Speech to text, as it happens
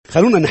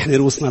خلونا نحن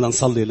رؤوسنا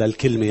لنصلي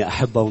للكلمة يا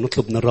أحبة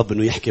ونطلب من الرب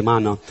أنه يحكي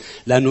معنا،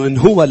 لأنه إن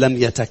هو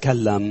لم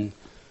يتكلم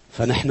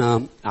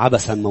فنحن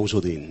عبثا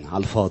موجودين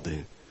على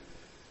الفاضي.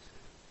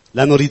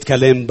 لا نريد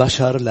كلام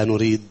بشر، لا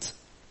نريد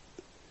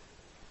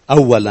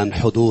أولا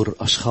حضور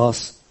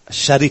أشخاص.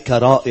 الشركة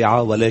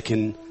رائعة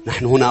ولكن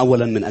نحن هنا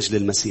أولا من أجل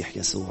المسيح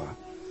يسوع.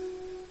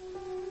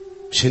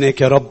 مش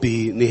هناك يا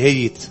ربي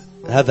نهاية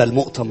هذا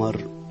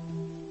المؤتمر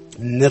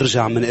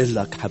نرجع منقول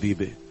لك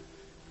حبيبي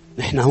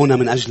نحن هنا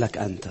من أجلك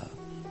أنت،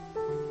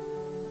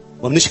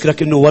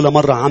 وبنشكرك إنه ولا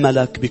مرة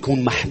عملك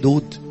بيكون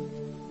محدود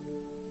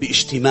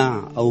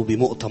باجتماع أو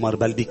بمؤتمر،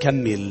 بل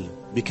بيكمل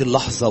بكل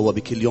لحظة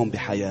وبكل يوم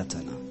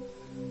بحياتنا.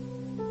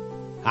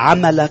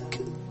 عملك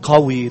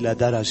قوي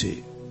لدرجة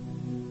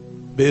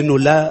بأنه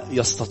لا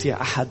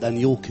يستطيع أحد أن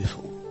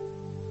يوقفه.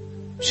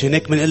 مش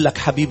هناك منقول لك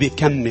حبيبي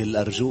كمل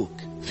أرجوك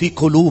في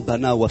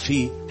قلوبنا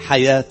وفي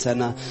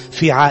حياتنا،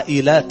 في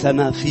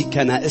عائلاتنا، في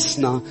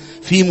كنائسنا،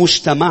 في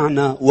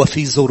مجتمعنا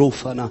وفي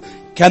ظروفنا.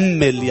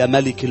 كمل يا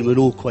ملك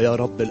الملوك ويا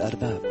رب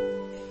الأرباب.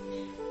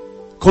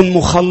 كن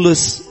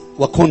مخلص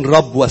وكن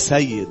رب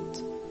وسيد،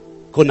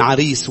 كن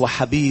عريس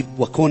وحبيب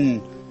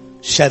وكن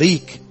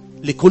شريك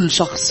لكل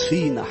شخص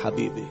فينا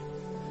حبيبي.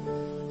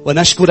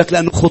 ونشكرك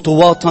لأن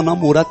خطواتنا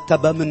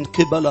مرتبة من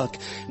قبلك.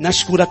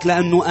 نشكرك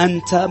لأنه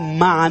أنت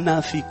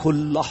معنا في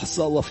كل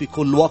لحظة وفي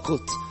كل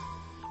وقت.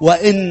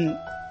 وإن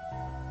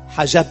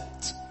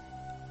حجبت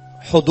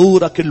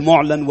حضورك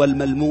المعلن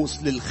والملموس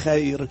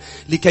للخير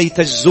لكي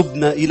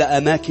تجذبنا إلى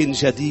أماكن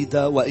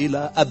جديدة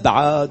وإلى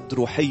أبعاد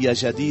روحية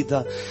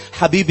جديدة.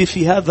 حبيبي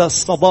في هذا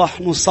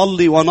الصباح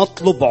نصلي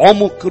ونطلب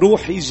عمق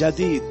روحي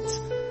جديد.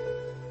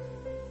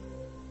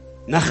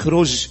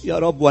 نخرج يا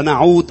رب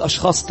ونعود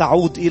أشخاص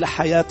تعود إلى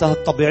حياتها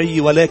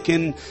الطبيعية،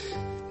 ولكن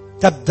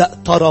تبدأ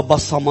ترى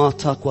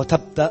بصماتك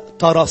وتبدأ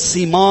ترى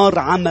ثمار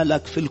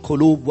عملك في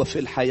القلوب وفي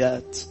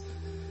الحياة.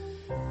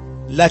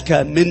 لك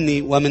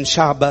مني ومن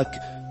شعبك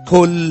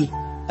كل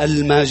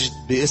المجد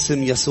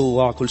باسم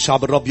يسوع. كل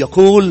شعب الرب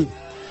يقول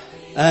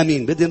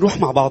آمين. بدي نروح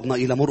مع بعضنا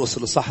إلى مرقس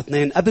الإصحاح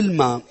 2. قبل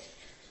ما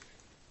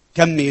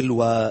كمل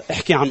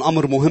واحكي عن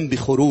أمر مهم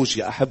بخروج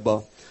يا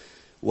أحبة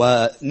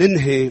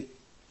وننهي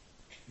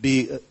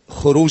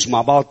بخروج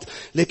مع بعض،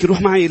 لكن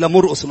روح معي إلى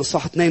مرقس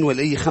الإصحاح 2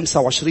 والآية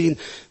 25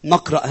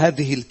 نقرأ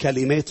هذه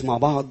الكلمات مع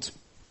بعض.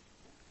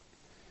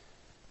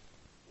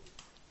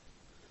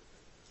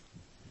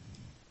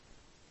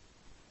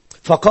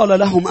 فقال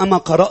لهم أما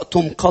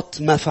قرأتم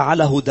قط ما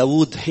فعله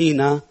داود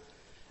حين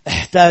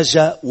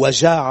احتاج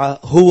وجاع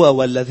هو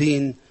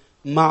والذين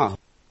معه؟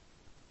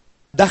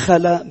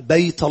 دخل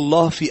بيت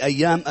الله في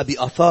أيام أبي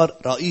أثار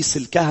رئيس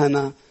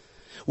الكهنة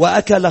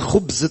وأكل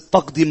خبز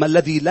التقدمة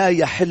الذي لا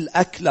يحل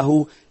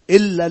أكله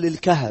إلا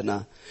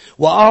للكهنة،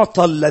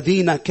 وأعطى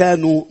الذين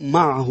كانوا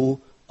معه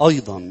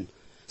أيضا.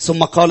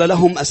 ثم قال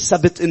لهم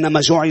السبت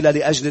إنما جعل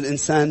لأجل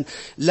الإنسان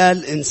لا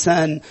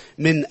الإنسان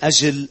من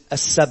أجل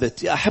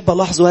السبت. يا أحب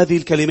لاحظوا هذه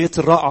الكلمات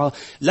الرائعة.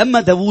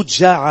 لما داود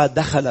جاع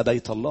دخل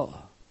بيت الله.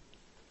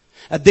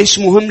 قديش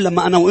مهم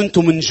لما أنا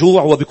وإنتم من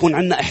جوع وبيكون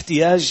عندنا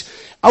احتياج،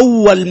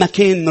 أول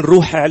مكان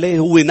منروح عليه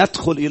هو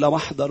ندخل إلى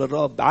محضر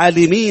الرب،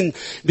 عالمين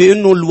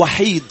بأنه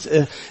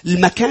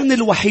المكان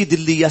الوحيد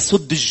اللي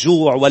يسد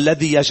الجوع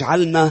والذي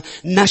يجعلنا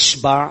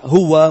نشبع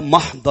هو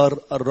محضر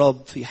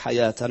الرب في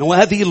حياتنا.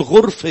 وهذه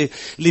الغرفة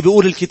اللي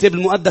بيقول الكتاب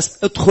المقدس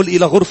ادخل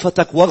إلى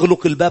غرفتك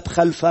واغلق الباب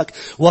خلفك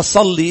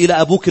وصلي إلى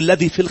أبوك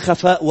الذي في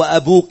الخفاء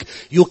وأبوك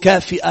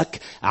يكافئك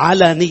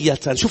علانية.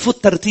 شوفوا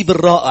الترتيب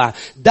الرائع.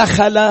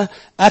 دخل،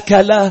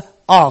 أكل،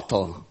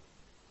 أعطى.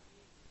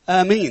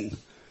 آمين.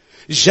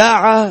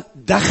 جاع،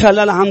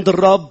 دخل عند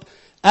الرب،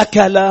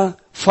 أكل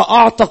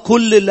فأعطى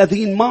كل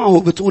الذين معه.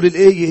 بتقول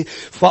الآية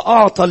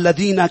فأعطى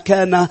الذين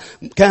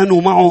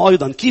كانوا معه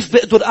أيضا. كيف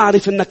بقدر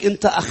أعرف أنك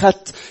أنت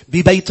أخذت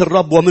ببيت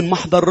الرب ومن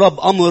محضر الرب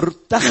أمر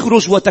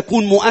تخرج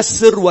وتكون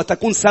مؤثر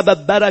وتكون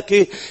سبب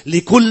بركة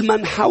لكل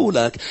من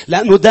حولك؟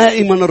 لأنه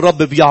دائما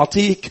الرب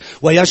بيعطيك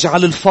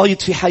ويجعل الفيض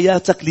في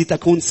حياتك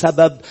لتكون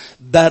سبب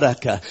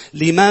بركة.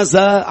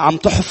 لماذا عم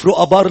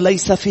تحفروا أبار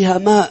ليس فيها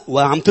ماء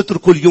وعم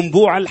تتركوا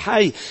الينبوع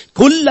الحي؟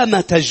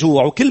 كلما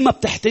تجوع وكل ما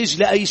بتحتاج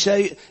لأي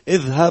شيء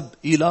اذهب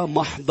إلى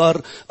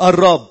محضر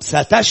الرب،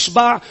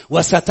 ستشبع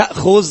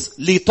وستأخذ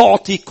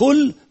لتعطي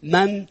كل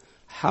من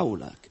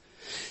حولك.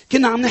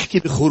 كنا عم نحكي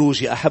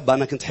بخروج يا أحبة.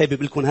 أنا كنت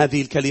حابب لكم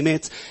هذه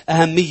الكلمات.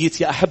 أهمية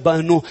يا أحبة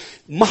أنه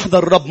محضر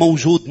الرب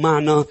موجود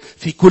معنا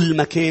في كل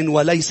مكان،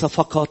 وليس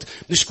فقط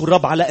نشكر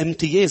الرب على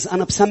امتياز.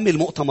 أنا بسمي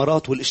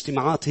المؤتمرات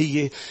والاجتماعات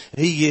هي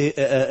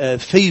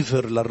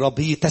فيفر للرب،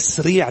 هي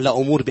تسريع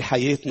لأمور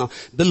بحياتنا.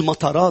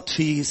 بالمطارات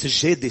في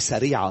سجادة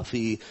سريعة،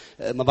 في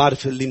ما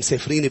بعرف اللي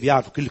مسافرين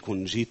بيعرفوا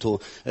كلكم جيتوا،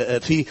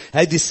 في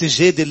هذه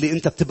السجادة اللي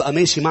أنت بتبقى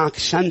ماشي معك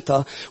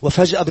الشنطة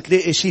وفجأة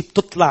بتلاقي شيء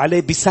بتطلع عليه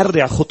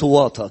بيسرع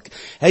خطواتك.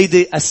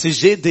 هيدي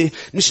السجادة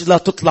مش لا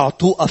تطلع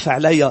توقف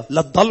عليها،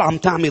 لا تضل عم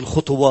تعمل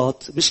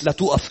خطوات، مش لا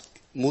توقف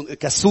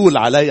كسول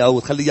عليها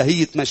وتخليها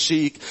هي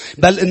تمشيك،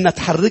 بل إنها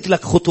تحرك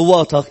لك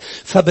خطواتك،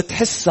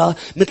 فبتحسها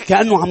مثل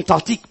كأنه عم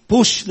تعطيك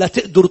بوش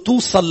لتقدر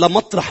توصل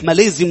لمطرح ما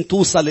لازم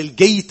توصل،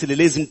 الجيت اللي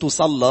لازم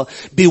توصلها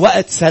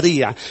بوقت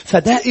سريع.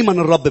 فدائما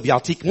الرب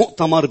بيعطيك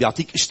مؤتمر،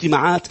 بيعطيك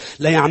اجتماعات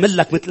ليعمل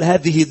لك مثل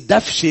هذه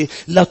الدفشة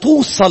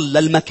لتوصل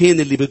للمكان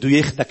اللي بده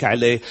ياخدك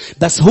عليه.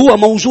 بس هو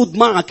موجود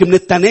معك من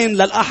التنين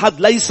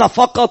للأحد، ليس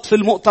فقط في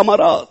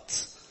المؤتمرات،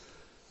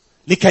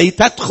 لكي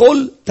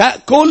تدخل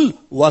تأكل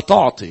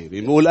وتعطي.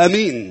 بنقول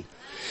أمين.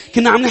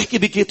 كنا عم نحكي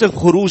بكتاب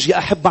خروج يا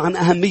أحبة عن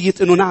أهمية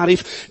أنه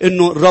نعرف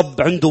أنه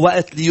الرب عنده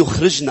وقت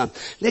ليخرجنا.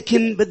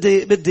 لكن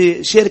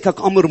بدي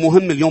شاركك أمر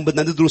مهم اليوم.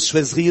 بدنا ندرس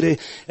شوي صغيرة،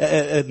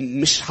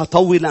 مش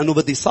حطول لأنه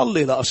بدي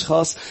صلي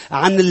لأشخاص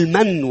عن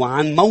المن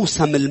وعن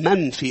موسم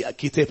المن في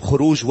كتاب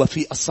خروج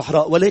وفي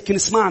الصحراء. ولكن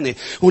اسمعني،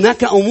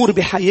 هناك أمور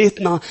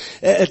بحياتنا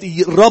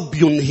الرب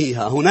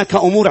ينهيها. هناك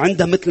أمور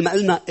عندها مثل ما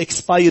قلنا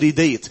expiry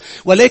date،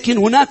 ولكن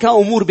هناك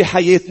أمور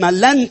بحياتنا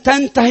لن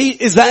تنتهي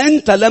إذا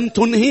أنت لم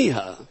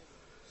تنهيها.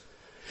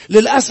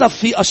 للأسف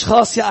في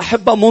أشخاص يا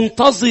أحبة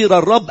منتظر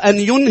الرب أن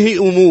ينهي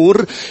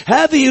أمور.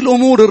 هذه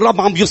الأمور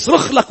الرب عم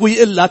يصرخ لك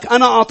ويقول لك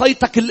أنا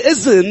أعطيتك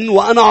الإذن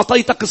وأنا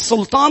أعطيتك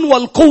السلطان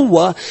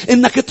والقوة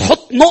إنك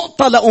تحط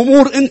نقطة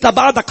لأمور أنت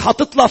بعدك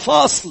حاطط لها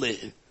فاصلة.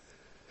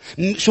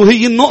 شو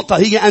هي النقطة؟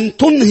 هي أن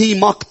تنهي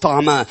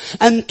مقطع ما،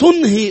 أن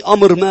تنهي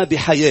أمر ما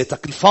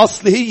بحياتك.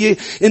 الفاصلة هي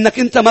إنك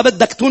أنت ما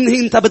بدك تنهي،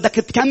 أنت بدك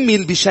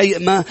تكمل بشيء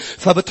ما،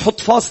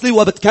 فبتحط فاصلة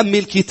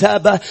وبتكمل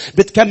كتابة،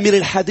 بتكمل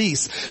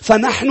الحديث.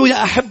 فنحن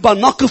يا أحبة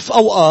نقف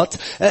أوقات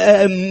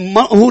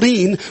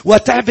مقهورين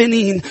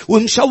وتعبانين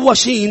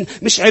ومشوشين،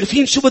 مش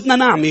عارفين شو بدنا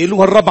نعمل،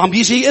 والرب عم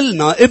بيجي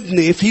يقلنا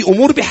ابني في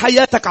أمور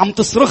بحياتك عم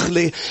تصرخ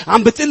لي،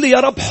 عم بتقلي يا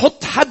رب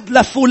حط حد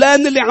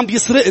لفلان اللي عم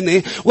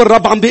بيسرقني.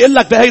 والرب عم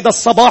بيقلك بهيدا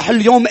الصباح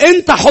اليوم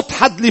انت حط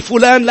حد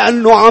لفلان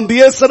لانه عم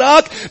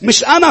بيسرقك،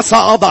 مش انا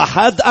سأضع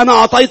حد. انا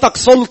اعطيتك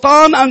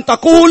سلطان ان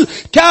تقول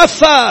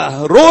كفى،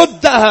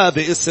 ردها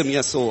باسم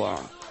يسوع.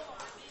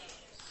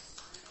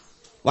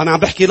 وانا عم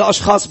بحكي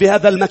لاشخاص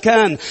بهذا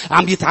المكان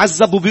عم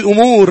يتعذبوا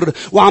بامور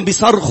وعم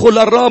بيصرخوا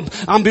للرب،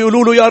 عم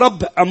بيقولوا له يا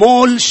رب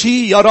اعمل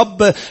شيء، يا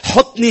رب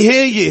حط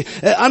نهاية،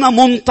 انا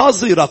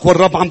منتظرك.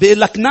 والرب عم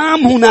بيقول لك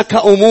نعم هناك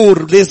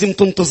امور لازم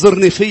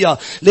تنتظرني فيها،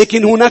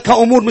 لكن هناك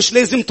امور مش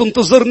لازم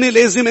تنتظرني،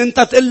 لازم انت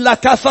تقول لها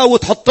كفى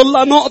وتحط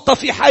لها نقطة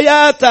في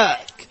حياتك.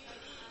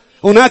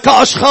 هناك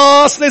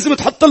اشخاص لازم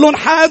تحط لهم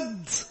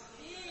حد.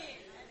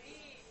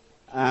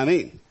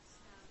 امين.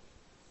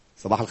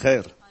 صباح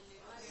الخير.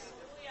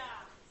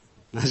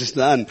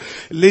 الآن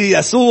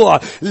ليسوع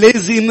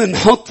لازم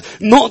نحط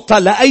نقطة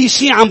لأي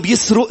شيء عم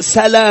بيسرق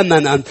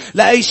سلامنا،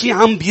 لأي شيء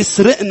عم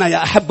بيسرقنا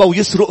يا أحبة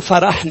ويسرق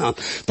فرحنا.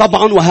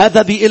 طبعا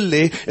وهذا بيقول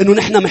لي إنه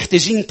نحن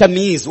محتاجين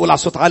تمييز. ولا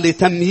صوت عالي،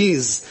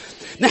 تمييز.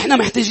 نحن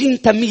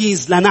محتاجين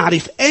تمييز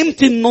لنعرف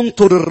امتى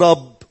ننطر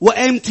الرب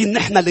وامتى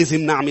نحن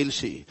لازم نعمل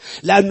شيء.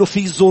 لأنه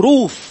في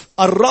ظروف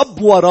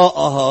الرب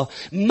وراءها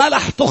ما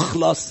رح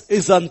تخلص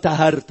إذا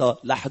انتهرت،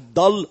 رح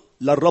تضل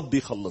للرب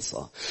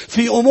يخلصها.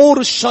 في أمور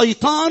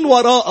الشيطان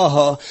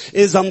وراءها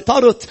إذا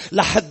انطرت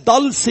رح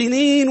تضل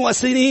سنين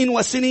وسنين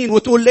وسنين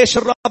وتقول ليش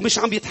الرب مش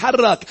عم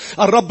يتحرك.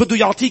 الرب بده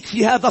يعطيك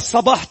في هذا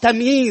الصباح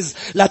تمييز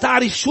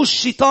لتعرف شو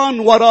الشيطان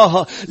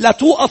وراها، لا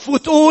توقف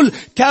وتقول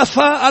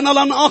كفى أنا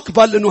لن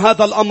أقبل إنه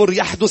هذا الأمر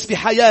يحدث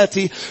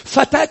بحياتي،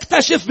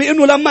 فتكتشف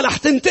بأنه لما رح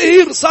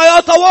تنتهر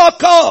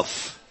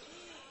سيتوقف.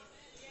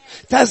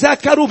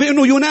 تذكروا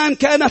بأنه يونان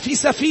كان في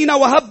سفينة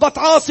وهبت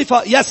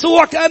عاصفة،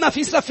 يسوع كان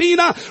في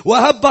سفينة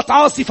وهبت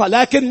عاصفة،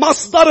 لكن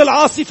مصدر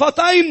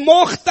العاصفتين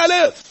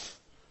مختلف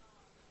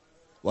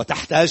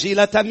وتحتاج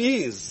إلى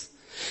تمييز.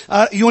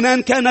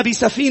 يونان كان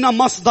بسفينة،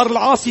 مصدر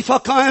العاصفة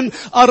كان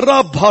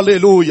الرب.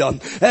 هاليلويا.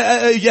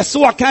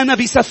 يسوع كان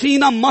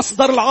بسفينة،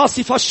 مصدر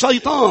العاصفة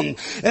الشيطان.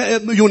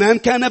 يونان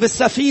كان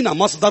بالسفينة،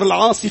 مصدر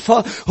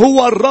العاصفة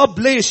هو الرب.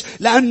 ليش؟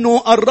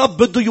 لأنه الرب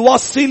بده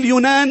يوصل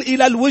يونان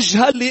إلى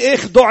الوجهة اللي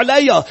اخذوا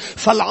عليها.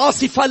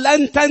 فالعاصفة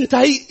لن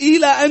تنتهي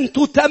إلى أن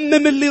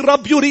تتمم اللي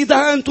الرب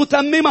يريدها أن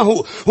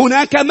تتممه.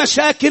 هناك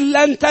مشاكل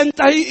لن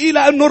تنتهي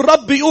إلى أن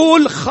الرب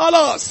يقول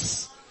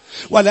خلاص.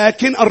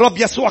 ولكن الرب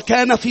يسوع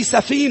كان في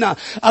سفينة،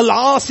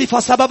 العاصفة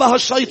سببها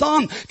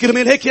الشيطان.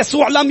 كرمال هيك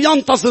يسوع لم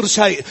ينتظر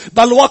شيء،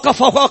 بل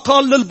وقف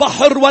وقال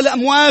للبحر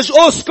والأمواج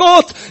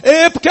اسكت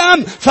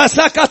ابكم،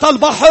 فسكت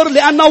البحر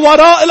لأن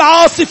وراء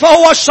العاصفة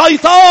هو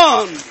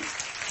الشيطان.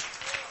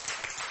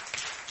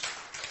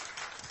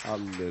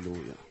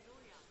 هللويا.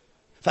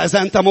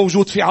 فإذا أنت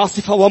موجود في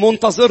عاصفة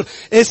ومنتظر،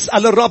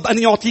 اسأل الرب أن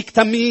يعطيك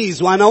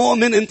تمييز. وأنا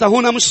أؤمن أنت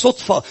هنا مش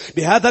صدفة.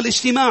 بهذا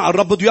الاجتماع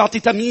الرب بده يعطي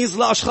تمييز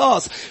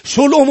لأشخاص.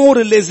 شو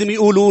الأمور اللي لازم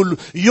يقولوا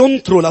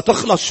ينطروا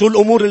لتخلص؟ شو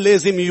الأمور اللي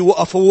لازم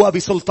يوقفوا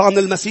بسلطان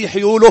المسيح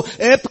يقولوا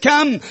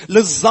ابكم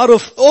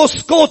للظرف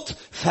اسكت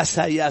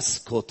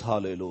فسيسكت.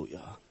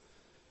 هاليلويا.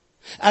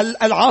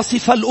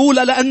 العاصفة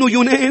الأولى لأنه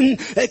يونان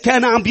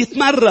كان عم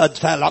بيتمرد،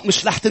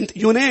 فمش رح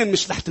يونان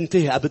مش رح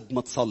تنتهي قد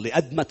ما تصلي،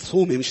 قد ما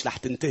تصومي مش رح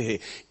تنتهي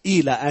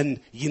إلى أن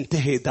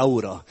ينتهي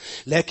دوره.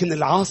 لكن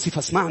العاصفة،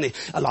 اسمعني،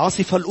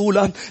 العاصفة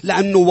الأولى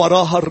لأنه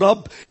وراها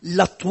الرب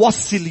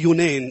لتوصل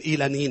يونان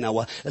إلى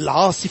نينوى.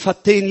 العاصفة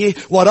الثانية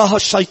وراها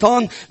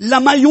الشيطان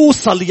لما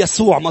يوصل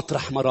يسوع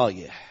مطرح ما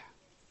رايح.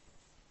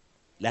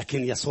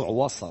 لكن يسوع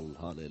وصل.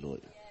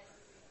 هاليلويا.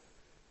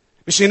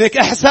 مش هيك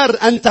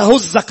احذر أن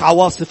تهزك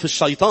عواصف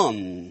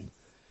الشيطان.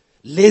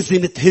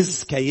 لازم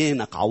تهز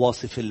كيانك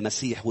عواصف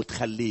المسيح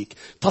وتخليك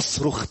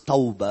تصرخ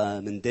توبة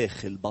من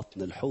داخل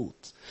بطن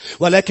الحوت.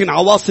 ولكن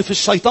عواصف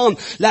الشيطان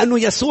لأنه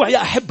يسوع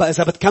يا أحبة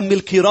إذا بتكمل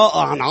قراءة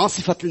عن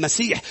عاصفة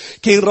المسيح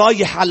كان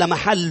رايح على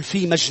محل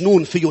فيه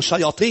مجنون فيه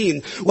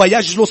شياطين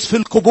ويجلس في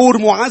القبور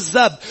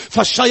معذب،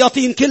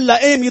 فالشياطين كلها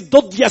قامت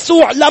ضد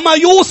يسوع لما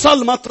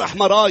يوصل مطرح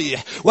ما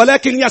رايح.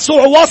 ولكن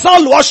يسوع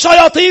وصل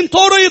والشياطين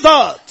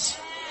طردت.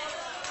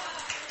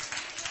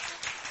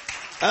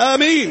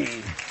 آمين.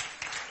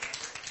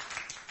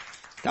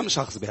 كم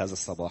شخص بهذا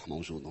الصباح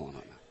موجود هون؟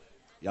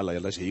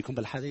 يلا جايكم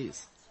بالحديث.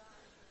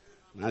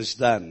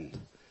 مجدا.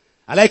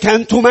 عليك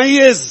أن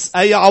تميز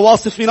أي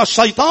عواصف من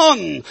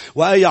الشيطان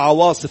وأي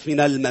عواصف من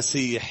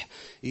المسيح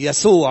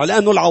يسوع.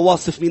 لأنه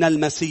العواصف من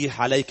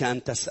المسيح عليك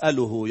أن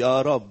تسأله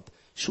يا رب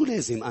شو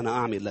لازم أنا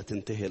أعمل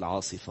لتنتهي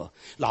العاصفة.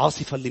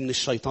 العاصفة اللي من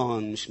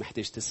الشيطان مش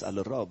محتاج تسأل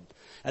الرب.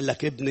 قال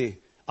لك ابني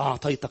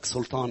أعطيتك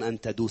سلطان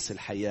أن تدوس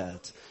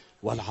الحياة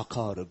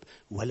والعقارب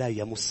ولا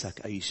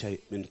يمسك أي شيء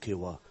من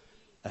قوى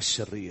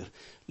الشرير.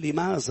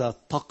 لماذا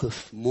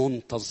تقف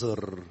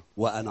منتظر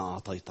وأنا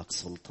أعطيتك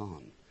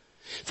سلطان؟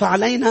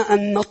 فعلينا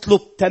أن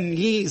نطلب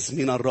تمييز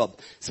من الرب.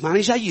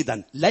 اسمعني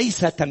جيدا، ليس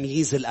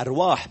تمييز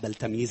الأرواح بل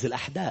تمييز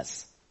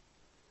الأحداث.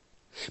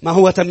 ما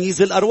هو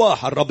تمييز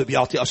الأرواح؟ الرب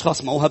بيعطي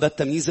أشخاص موهبة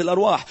تمييز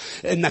الأرواح،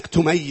 إنك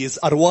تميز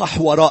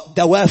أرواح وراء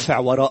دوافع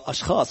وراء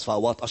أشخاص.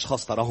 فأوقات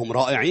أشخاص تراهم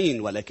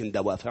رائعين ولكن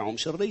دوافعهم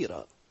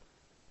شريرة.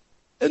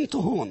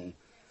 أنتوا هون.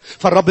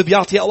 فالرب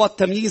بيعطي أوقات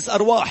تمييز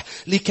أرواح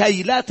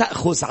لكي لا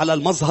تأخذ على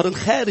المظهر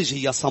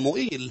الخارجي يا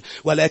صموئيل،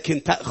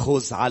 ولكن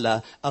تأخذ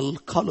على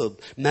القلب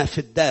ما في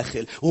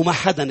الداخل. وما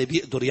حدا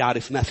بيقدر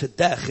يعرف ما في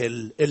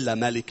الداخل إلا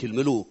ملك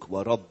الملوك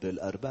ورب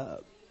الأرباب.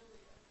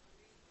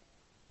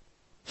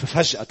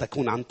 ففجأة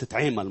تكون عم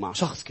تتعامل مع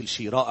شخص كل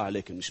شيء رائع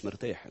لكن مش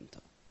مرتاح أنت.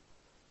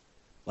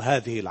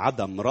 وهذه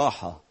العدم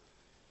راحة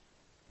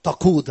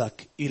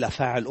تقودك إلى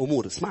فاعل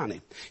أمور.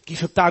 اسمعني،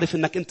 كيف بتعرف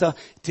أنك أنت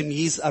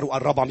تمييز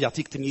الرب عم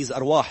يعطيك تمييز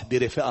أرواح؟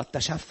 برفقة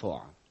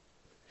تشفع.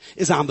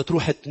 إذا عم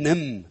بتروح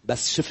تنم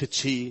بس شفت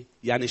شيء،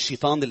 يعني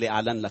الشيطان اللي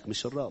أعلن لك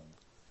مش الرب.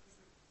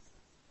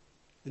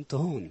 أنت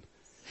هون.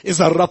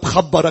 إذا الرب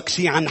خبرك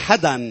شيء عن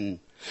حدا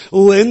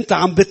وأنت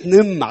عم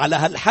بتنم على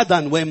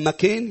هالحدا وين ما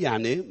كان،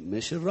 يعني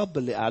مش الرب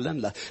اللي أعلن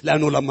لك.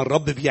 لأنه لما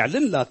الرب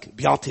بيعلن لك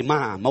بيعطي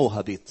معه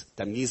موهبة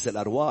تمييز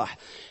الأرواح،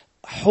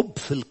 حب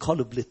في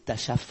القلب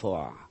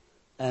للتشفع.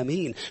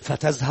 آمين.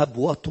 فتذهب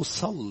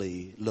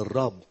وتصلي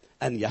للرب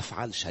أن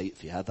يفعل شيء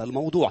في هذا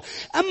الموضوع.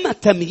 أما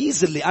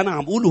التمييز اللي أنا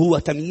عم بقوله هو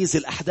تمييز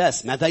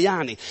الأحداث. ماذا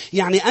يعني؟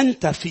 يعني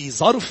أنت في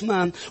ظرف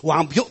ما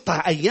وعم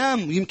بيقطع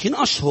أيام يمكن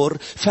أشهر،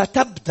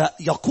 فتبدأ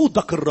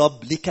يقودك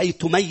الرب لكي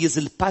تميز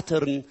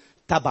الباترن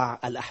تبع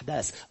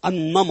الأحداث،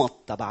 النمط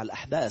تبع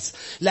الأحداث.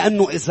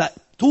 لأنه إذا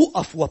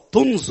توقف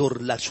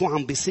وبتنظر لشو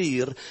عم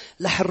بيصير،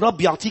 رح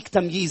الرب يعطيك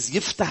تمييز،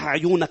 يفتح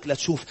عيونك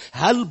لتشوف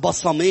هل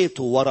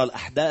بصماته وراء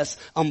الأحداث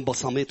أم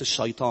بصمات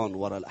الشيطان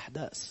وراء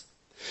الأحداث.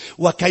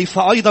 وكيف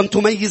أيضا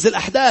تميز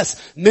الأحداث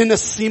من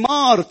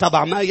الثمار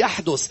تبع ما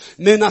يحدث.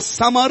 من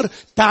الثمر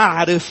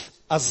تعرف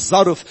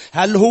الظرف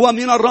هل هو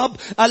من الرب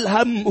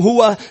الهم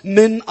هو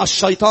من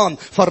الشيطان.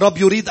 فالرب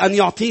يريد أن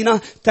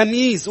يعطينا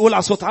تمييز. قول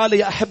على صوت عالي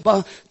يا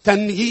أحبة،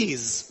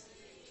 تمييز.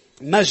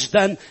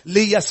 مجدا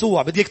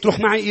ليسوع. بديك تروح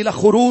معي إلى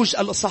خروج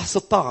الإصحاح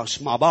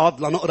 16 مع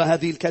بعض لنقرأ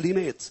هذه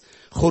الكلمات.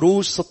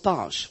 خروج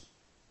 16.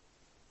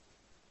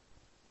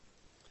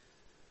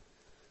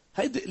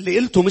 هيدا اللي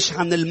قلته مش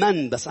عن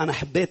المن، بس أنا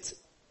حبيت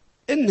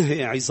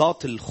انهي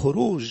عظات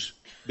الخروج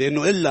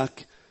بأنه قل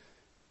لك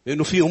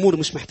بأنه في أمور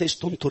مش محتاج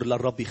تنطر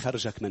للرب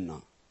يخرجك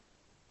منها.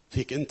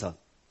 فيك أنت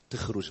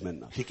تخرج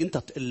منها، فيك أنت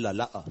تقول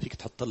لا، فيك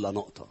تحط لها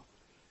نقطة.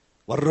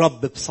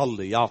 والرب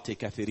بصلي يعطي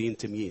كثيرين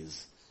تمييز.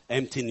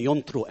 أمتن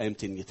ينطروا،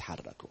 أمتن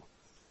يتحركوا.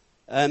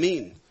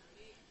 آمين.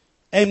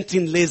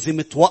 أمتن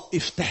لازم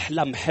توقف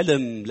تحلم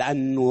حلم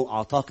لأنه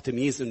أعطاك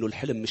تمييز أنه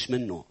الحلم مش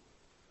منه،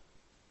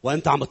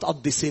 وأنت عم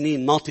تقضي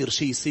سنين ناطر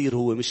شيء يصير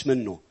هو مش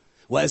منه،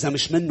 وإذا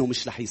مش منه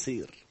مش رح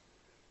يصير.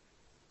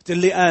 قلت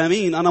لي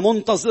آمين. أنا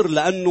منتظر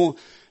لأنه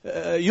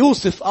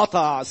يوسف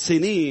قطع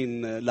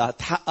سنين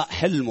لتحقق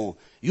حلمه.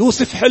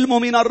 يوسف حلمه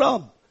من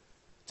الرب.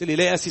 قلت لي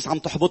ليه يا أسيس عم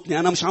تحبطني؟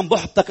 أنا مش عم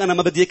بحبطك، أنا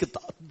ما بدي إياك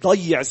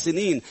تضيع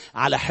سنين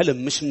على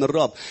حلم مش من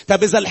الرب.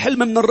 طب إذا الحلم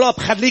من الرب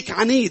خليك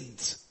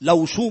عنيد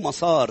لو شو ما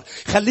صار،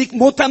 خليك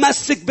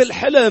متمسك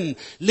بالحلم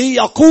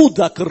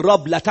ليقودك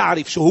الرب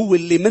لتعرف شو هو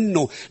اللي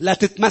منه لا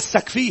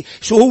تتمسك فيه،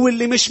 شو هو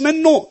اللي مش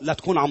منه لا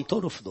تكون عم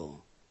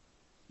ترفضه.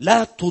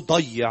 لا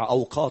تضيع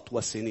أوقات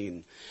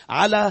وسنين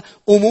على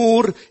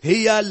أمور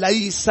هي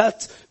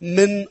ليست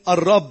من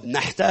الرب.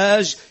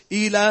 نحتاج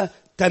إلى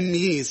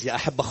تمييز يا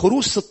أحبة.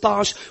 خروج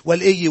 16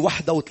 والآية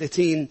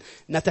 31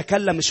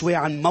 نتكلم شوي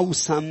عن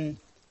موسم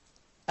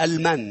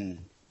المن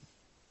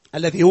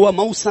الذي هو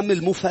موسم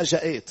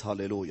المفاجآت.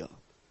 هاليلويا.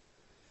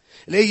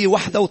 الآية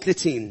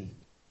 31: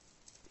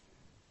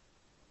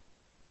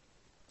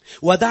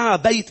 ودعا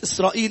بيت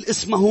إسرائيل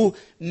اسمه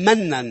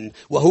منا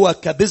وهو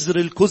كبذر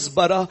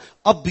الكزبرة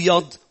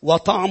أبيض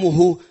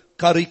وطعمه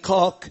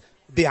كرقاق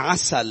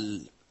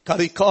بعسل.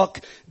 كرقاق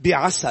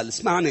بعسل.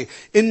 اسمعني،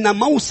 إن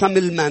موسم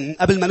المن،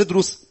 قبل ما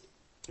ندرس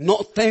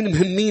نقطتين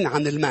مهمين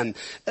عن المن.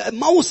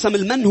 موسم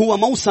المن هو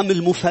موسم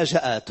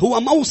المفاجآت. هو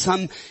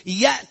موسم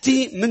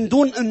يأتي من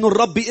دون أن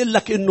الرب يقول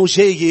لك أنه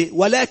جاي،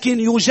 ولكن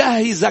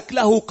يجهزك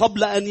له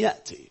قبل أن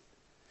يأتي.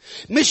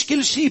 مش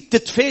كل شيء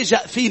بتتفاجأ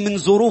فيه من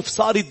ظروف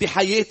صارت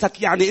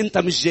بحياتك يعني أنت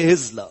مش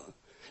جاهز له.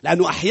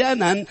 لأنه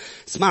أحيانا،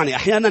 اسمعني،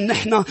 أحيانا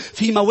نحن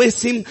في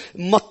مواسم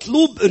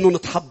مطلوب أنه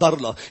نتحضر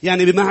له.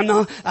 يعني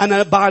بمعنى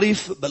أنا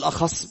بعرف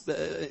بالأخص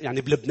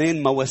يعني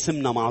بلبنان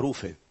مواسمنا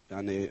معروفة.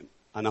 يعني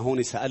أنا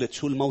هون سألت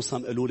شو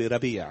الموسم، قالوا لي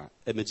ربيع.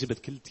 جبت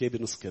كل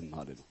تيابي نص كم.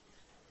 هذا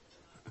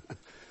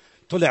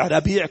طلع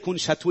ربيع كون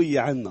شتوية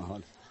عنا.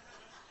 هذا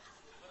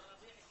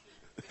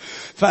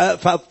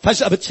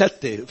ففجأة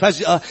بتشتي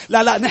فجأة.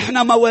 لا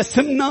نحن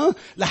مواسمنا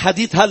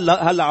لحديث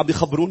هلا عم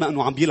بيخبرونا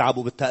انه عم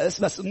بيلعبوا بالتأس،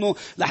 بس انه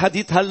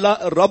لحديث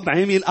هلا الرب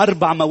عامل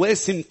 4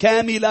 مواسم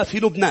كاملة في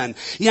لبنان.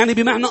 يعني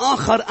بمعنى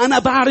آخر أنا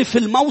بعرف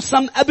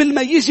الموسم قبل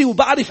ما يجي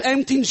وبعرف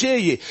ايمتين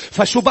جاي.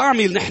 فشو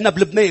بعمل نحن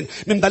بلبنان؟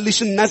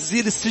 منبلش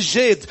ننزل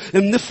السجاد،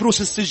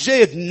 منفرش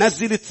السجاد،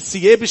 ننزل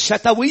الثياب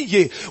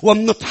الشتوية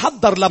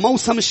ومنتحضر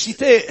لموسم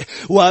الشتاء،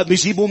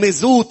 وبيجيبوا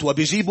مازوت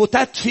وبيجيبوا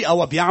تدفئة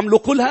وبيعملوا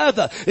كل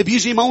هذا.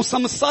 بيجي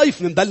موسم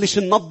الصيف منبلش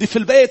ننظف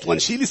البيت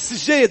ونشيل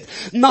السجاد،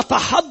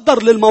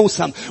 نتحضر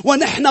للموسم.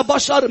 ونحن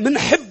بشر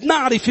منحب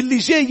نعرف اللي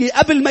جاي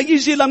قبل ما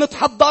يجي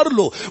لنتحضر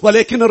له.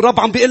 ولكن الرب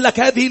عم بيقول لك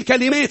هذه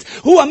الكلمات.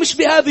 هو مش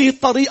بهذه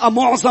الطريقة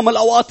معظم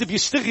الأوقات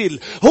بيشتغل.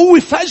 هو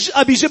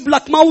فجأة بيجيب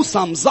لك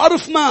موسم،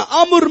 ظرف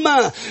ما، أمر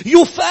ما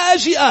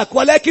يفاجئك.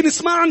 ولكن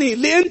اسمعني،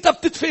 اللي انت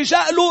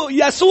بتتفاجأ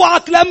له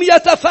يسوعك لم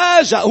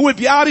يتفاجأ. هو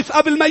بيعرف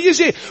قبل ما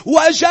يجي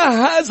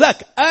وجهزك.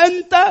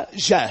 أنت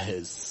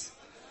جاهز.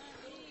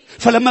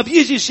 فلما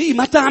بيجي شيء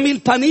ما تعمل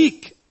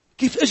بانيك.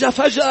 كيف اجى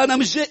فجأة انا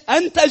مش جاهز؟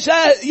 انت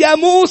جاهز يا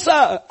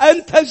موسى،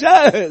 انت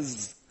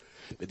جاهز.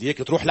 بدي اياك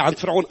تروح لعند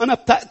فرعون، انا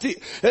بتأتي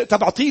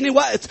تبعطيني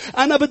وقت،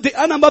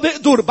 انا ما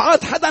بقدر،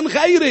 بعد حدا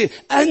غيري.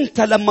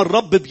 انت لما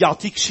الرب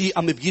بيعطيك شيء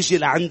ام بيجي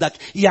لعندك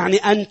يعني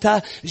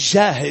انت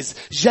جاهز.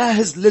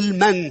 جاهز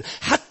للمن.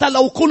 حتى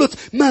لو قلت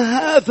ما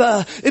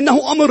هذا،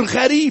 انه امر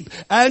غريب،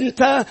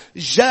 انت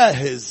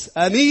جاهز.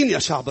 امين يا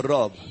شعب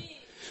الرب.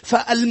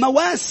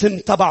 فالمواسم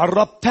تبع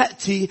الرب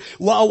تأتي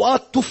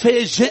وأوقات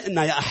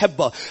تفاجئنا يا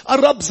أحبة.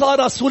 الرب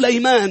زار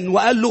سليمان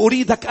وقال له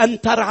أريدك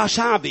أن ترعى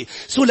شعبي.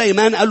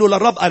 سليمان قال له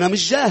للرب أنا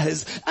مش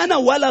جاهز، أنا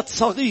ولد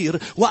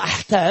صغير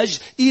وأحتاج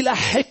إلى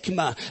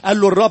حكمة.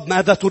 قال له الرب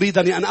ماذا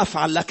تريدني أن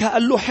أفعل لك؟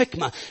 قال له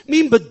حكمة.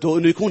 مين بده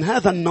أنه يكون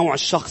هذا النوع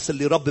الشخص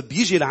اللي رب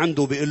بيجي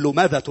لعنده بيقول له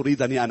ماذا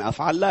تريدني أن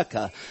أفعل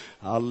لك؟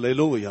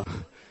 هاليلويا.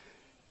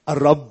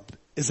 الرب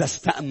إذا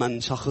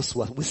استأمن شخص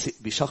ووثق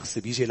بشخص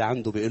بيجي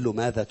لعنده بيقول له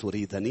ماذا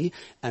تريدني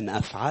أن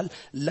أفعل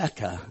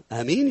لك؟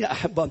 آمين يا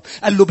أحبان.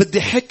 قال له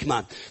بدي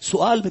حكمة.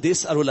 سؤال بدي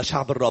أسأله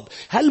لشعب الرب،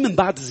 هل من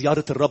بعد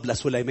زيارة الرب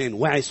لسليمان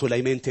وعي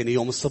سليمان تاني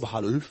يوم الصبح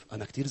قال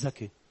أنا كتير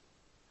ذكي؟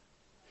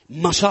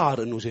 ما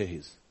شعر أنه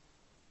جاهز.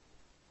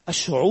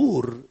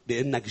 الشعور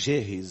بأنك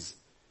جاهز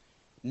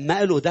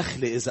ما له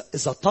دخل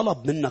إذا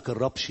طلب منك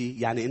الرب شيء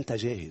يعني أنت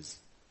جاهز.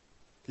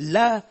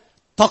 لا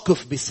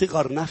تقف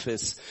بصغر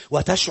نفس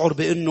وتشعر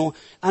بأنه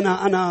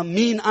أنا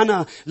مين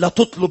أنا لا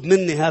تطلب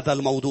مني هذا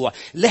الموضوع.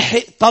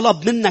 لحق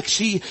طلب منك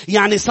شيء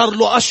يعني صار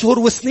له أشهر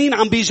وسنين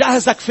عم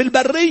بيجهزك في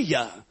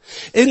البرية.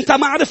 انت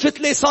ما عرفت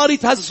ليه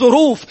صارت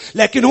هالظروف،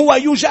 لكن هو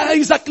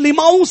يجهزك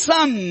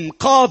لموسم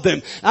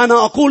قادم.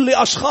 انا اقول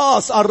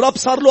لاشخاص الرب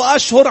صار له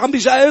اشهر عم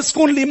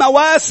بيجهزكم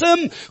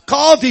لمواسم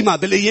قادمة.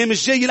 بالايام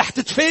الجاية رح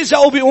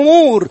تتفاجئوا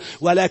بامور،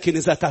 ولكن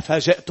اذا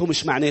تفاجئتوا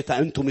مش معناتها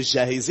انتم مش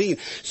جاهزين.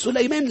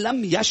 سليمان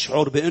لم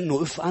يشعر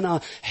بانه انا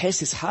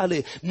حاسس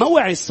حالي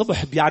موعي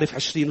الصبح بيعرف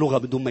 20 لغة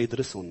بدون ما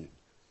يدرسهم.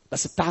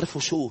 بس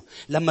بتعرفوا شو؟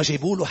 لما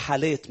جيبوا له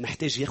حالات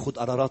محتاج ياخد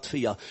قرارات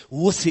فيها،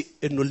 وثق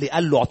انه اللي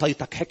قال له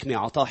اعطيتك حكمة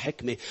اعطاه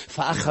حكمة،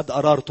 فاخذ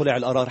قرار طلع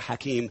القرار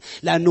حكيم،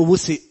 لانه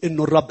وثق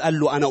انه الرب قال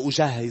له انا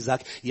اجهزك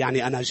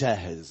يعني انا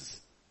جاهز.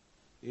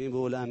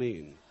 يقول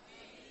امين.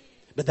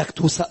 بدك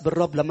توثق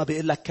بالرب لما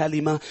بيقول لك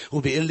كلمة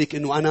وبيقول لك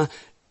انه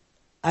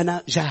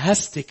أنا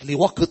جهزتك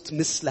لوقت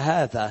مثل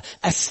هذا.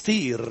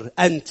 أستير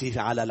أنت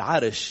على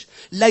العرش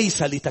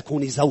ليس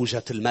لتكوني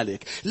زوجة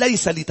الملك،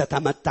 ليس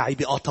لتتمتعي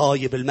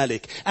بأطايب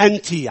الملك،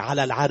 أنت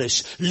على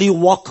العرش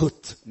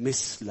لوقت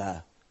مثل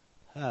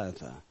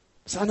هذا.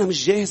 بس أنا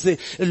مش جاهزة.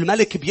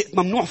 الملك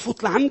ممنوع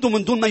فوت لعنده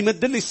من دون ما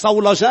يمدلي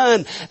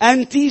الصولجان.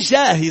 أنت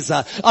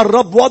جاهزة.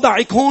 الرب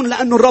وضعك هون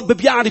لأنه الرب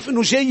بيعرف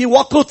أنه جاي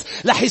وقت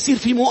رح يصير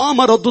في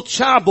مؤامرة ضد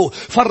شعبه.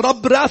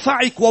 فالرب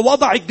رافعك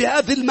ووضعك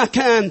بهذا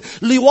المكان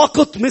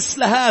لوقت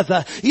مثل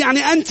هذا. يعني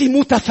أنت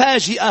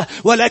متفاجئة،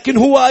 ولكن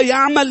هو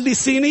يعمل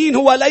لسنين.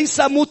 هو ليس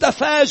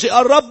متفاجئ.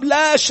 الرب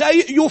لا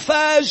شيء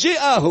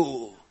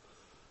يفاجئه.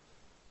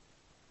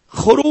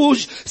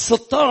 خروج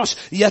 16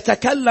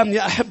 يتكلم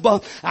يا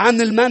أحبة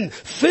عن المن.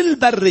 في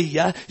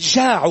البرية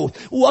جاعوا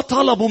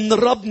وطلبوا من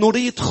الرب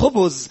نريد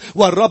خبز،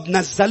 والرب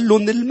نزل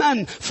لهم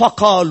المن.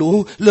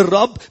 فقالوا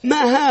للرب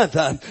ما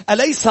هذا؟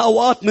 أليس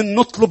أوقات من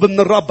نطلب من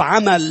الرب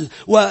عمل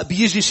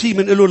وبيجي شيء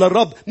من له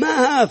للرب؟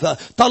 ما هذا؟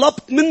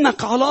 طلبت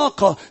منك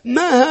علاقة؟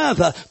 ما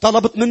هذا؟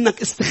 طلبت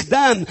منك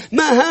استخدام؟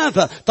 ما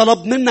هذا؟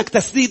 طلب منك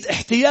تسديد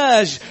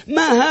احتياج؟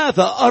 ما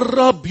هذا؟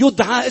 الرب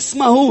يدعى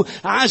اسمه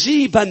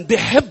عجيبا.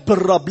 بحب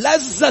الرب،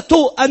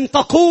 لذته أن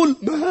تقول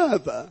ما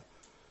هذا.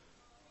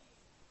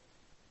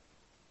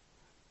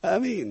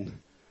 آمين.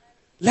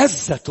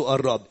 لذة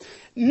الرب.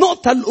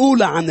 النقطة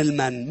الأولى عن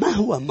المن. ما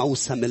هو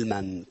موسم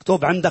المن؟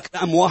 اكتب عندك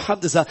رقم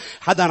 1. إذا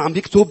حدا عم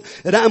يكتب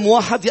رقم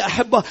 1 يا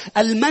أحبة،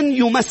 المن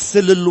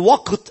يمثل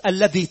الوقت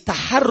الذي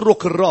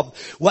تحرك الرب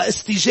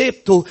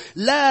واستجابته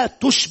لا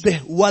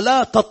تشبه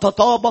ولا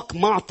تتطابق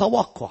مع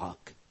توقعك.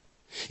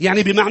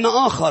 يعني بمعنى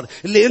آخر،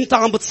 اللي انت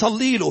عم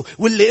بتصلي له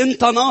واللي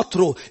انت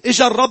ناطره،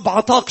 اجا الرب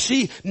عطاك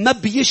شيء ما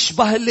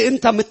بيشبه اللي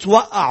انت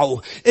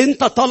متوقعه.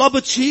 انت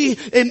طلبت شيء،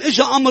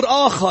 اجا امر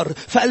آخر،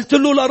 فقلت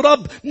له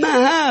للرب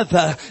ما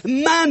هذا؟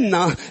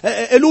 مانا.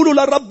 قالوا له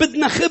للرب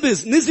بدنا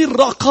خبز. نزل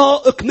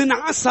رقائق من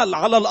عسل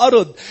على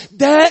الأرض.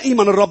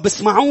 دائما الرب،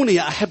 اسمعوني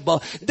يا أحبة،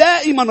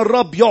 دائما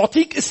الرب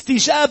يعطيك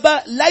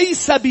استجابة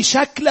ليس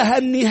بشكلها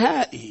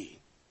النهائي.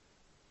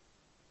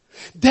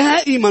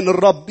 دائما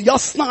الرب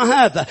يصنع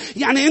هذا.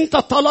 يعني انت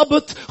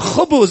طلبت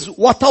خبز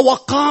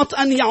وتوقعت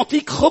ان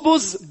يعطيك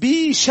خبز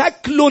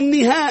بشكل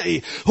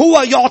النهائي.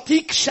 هو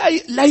يعطيك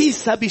شيء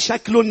ليس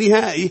بشكل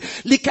النهائي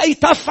لكي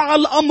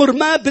تفعل امر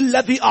ما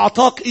بالذي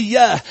اعطاك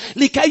اياه،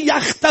 لكي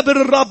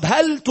يختبر الرب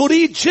هل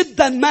تريد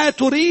جدا ما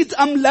تريد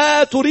ام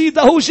لا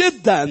تريده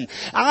جدا.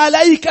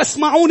 عليك،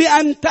 اسمعوني،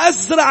 ان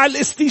تزرع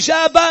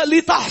الاستجابة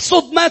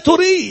لتحصد ما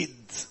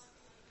تريد.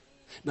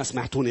 ما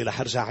سمعتوني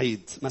لحرجع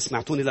عيد. ما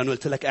سمعتوني لأنه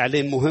قلت لك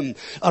إعلان مهم.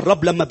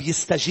 الرب لما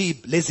بيستجيب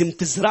لازم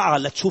تزرعها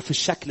لتشوف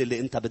الشكل اللي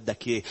انت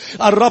بدك اياه.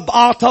 الرب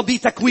أعطى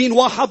بتكوين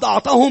 1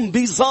 أعطاهم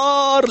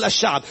بيزار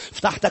للشعب.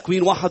 افتح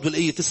تكوين 1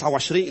 والآية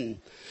 29.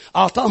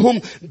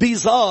 أعطاهم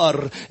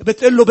بيزار.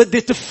 بتقول له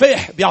بدي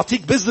تفاح،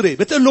 بيعطيك بذرة.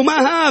 بتقول له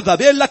ما هذا؟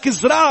 بيقول لك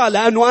ازرعها،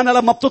 لأنه أنا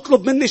لما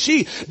بتطلب مني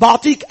شيء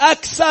بعطيك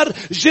أكثر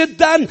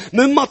جدا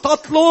مما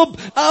تطلب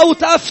أو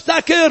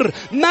تفتكر.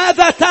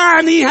 ماذا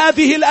تعني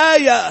هذه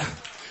الآية؟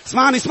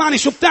 اسمعني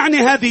شو بتعني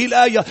هذه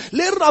الآية؟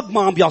 ليه الرب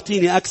ما عم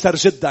بيعطيني أكثر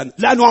جدا؟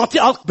 لأنه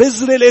أعطيك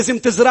بذرة لازم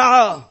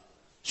تزرعها.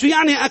 شو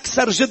يعني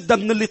أكثر جدا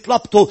من اللي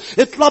طلبته؟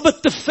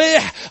 طلبت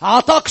تفاح،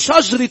 أعطاك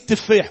شجرة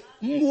تفاح.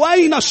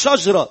 وين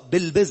الشجرة؟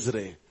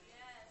 بالبذرة.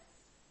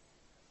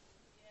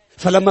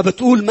 فلما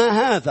بتقول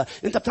ما هذا،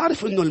 انت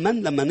بتعرف انه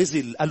المن لما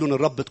نزل قال لهم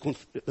الرب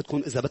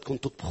بتكون اذا بدكم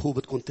تطبخوه،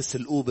 بدكم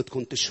تسلقوه،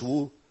 بدكم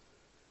تشووه،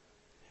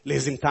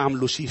 لازم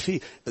تعملوا شيء فيه.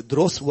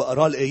 دروس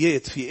وقرا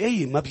الآيات. في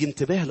آية ما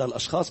بينتبه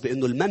للأشخاص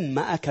بأنه المن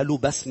ما أكلوا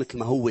بس مثل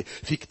ما هو.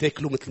 فيك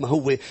تاكله مثل ما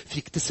هو،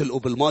 فيك تسلقه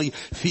بالماء،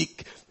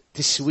 فيك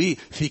تشويه،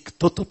 فيك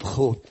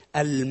تطبخه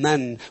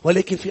المن.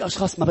 ولكن في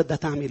أشخاص ما بدها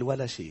تعمل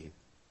ولا شيء.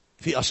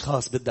 في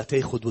أشخاص بدها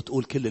تاخد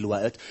وتقول كل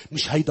الوقت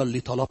مش هيدا اللي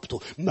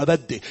طلبته، ما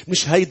بدي،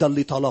 مش هيدا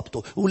اللي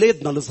طلبته.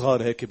 أولادنا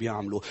الصغار هيك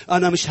بيعملوا،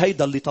 أنا مش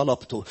هيدا اللي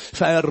طلبته.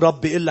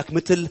 فالرب يقول لك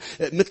مثل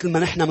ما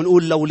نحن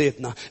منقول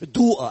لأولادنا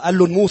دوقها. قال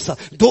له موسى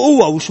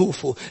دوقوها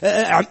وشوفوا،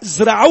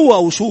 زرعوها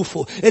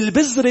وشوفوا.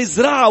 البذرة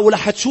زرعها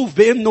ورح تشوف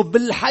بأنه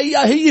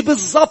بالحقيقة هي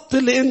بالضبط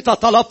اللي أنت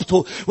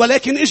طلبته،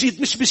 ولكن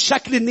اجت مش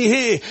بالشكل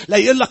النهائي.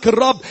 ليقول لك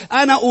الرب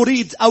أنا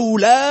أريد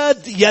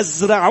أولاد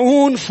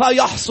يزرعون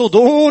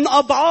فيحصدون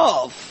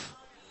أضعاف.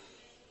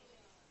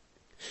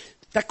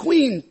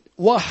 تكوين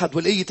 1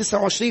 والآية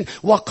 29.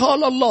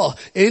 وقال الله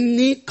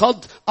إني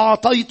قد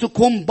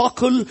أعطيتكم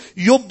بقل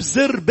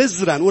يبذر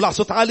بذرا. ولا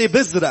صوت عالي،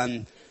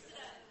 بذرا.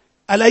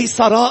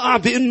 أليس رائع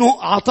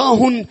بأنه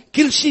أعطاهم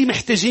كل شيء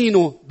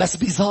محتاجينه بس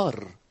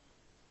بزار؟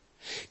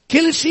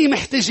 كل شيء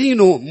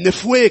محتاجينه من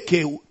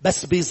فواكه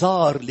بس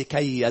بزار،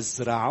 لكي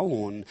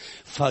يزرعون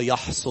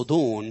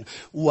فيحصدون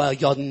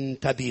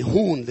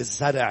وينتبهون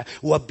للزرع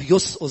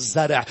وبيسقوا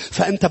الزرع.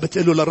 فأنت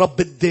بتقوله للرب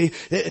بدي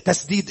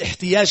تسديد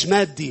احتياج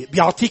مادي،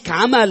 بيعطيك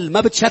عمل،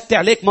 ما بتشتي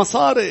عليك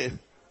مصاري.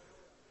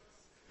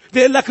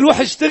 بيقول لك روح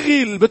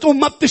اشتغل، بتقوم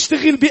ما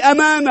بتشتغل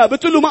بأمانة.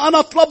 بتقول له ما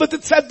أنا طلبت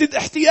تسدد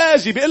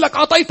احتياجي. بيقول لك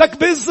عطيتك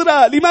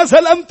بذرة، لماذا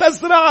لم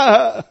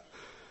تزرعها؟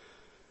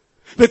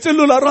 بتقول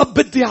له للرب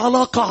بدي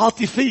علاقة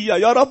عاطفية.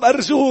 يا رب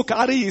أرجوك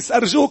عريس،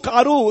 أرجوك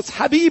عروس،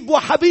 حبيب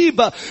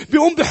وحبيبة.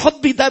 بيقوم بيحط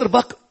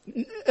بدربك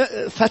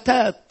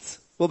فتاة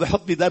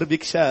وبيحط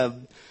بدربك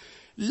شاب.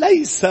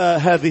 ليس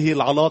هذه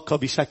العلاقة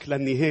بشكل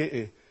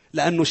النهائي،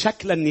 لأنه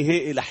شكل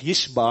النهائي رح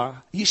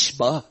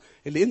يشبه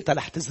اللي أنت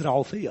رح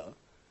تزرعه فيها.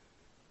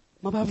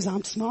 ما بعرف إذا عم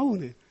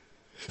تسمعوني.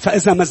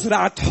 فإذا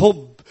مزرعة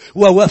حب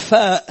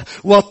ووفاء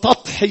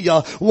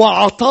وتضحية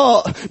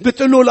وعطاء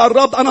بتقول له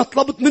للرب أنا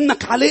طلبت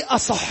منك علاقة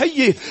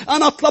صحية،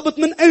 أنا طلبت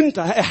من أنت،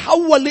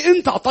 حواء اللي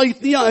أنت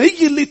عطيتني إياها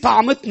هي اللي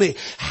طعمتني.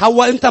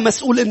 حواء أنت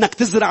مسؤول إنك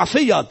تزرع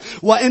فيها،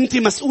 وأنت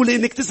مسؤولة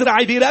إنك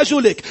تزرعي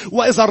برجلك.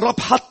 وإذا الرب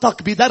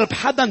حطك بدرب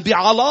حدا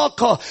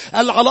بعلاقة،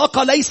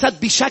 العلاقة ليست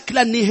بشكل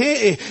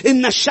النهائي،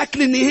 إن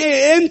الشكل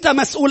النهائي أنت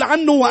مسؤول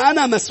عنه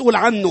وأنا مسؤول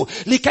عنه،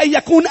 لكي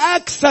يكون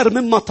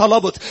أكثر مما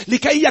طلبت،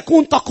 لكي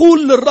يكون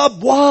تقول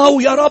للرب واو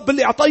يا رب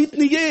اللي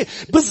أعطيتني إيه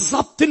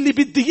بالضبط اللي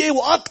بدي إيه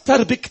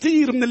وأكتر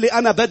بكتير من اللي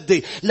أنا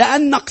بدي،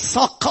 لأنك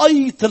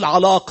سقيت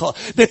العلاقة.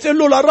 بتقول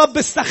له للرب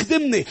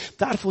استخدمني.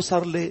 بتعرفوا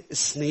صار لي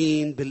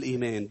سنين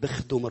بالإيمان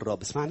بخدم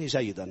الرب. اسمعني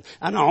جيدا،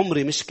 أنا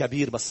عمري مش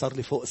كبير بس صار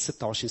لي فوق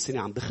 26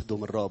 سنة عم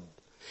بخدم الرب.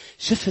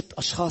 شفت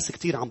أشخاص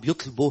كتير عم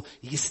بيطلبوا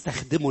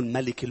يستخدموا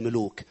الملك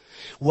الملوك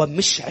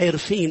ومش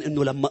عارفين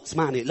إنه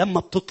لما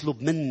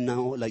بتطلب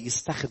منه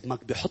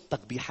ليستخدمك بيحطك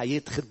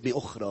بحياة خدمة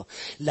أخرى،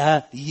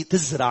 لا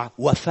تزرع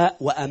وفاء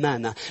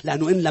وأمانة.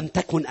 لأنه إن لم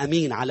تكن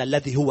أمين على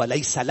الذي هو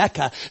ليس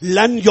لك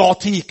لن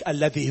يعطيك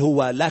الذي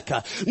هو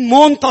لك.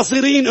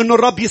 منتظرين إنه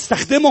الرب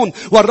يستخدمهم،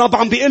 والرب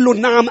عم بيقول له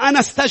نعم أنا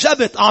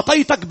استجبت،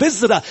 أعطيتك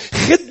بذرة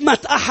خدمة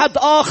أحد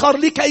آخر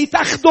لكي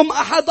تخدم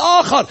أحد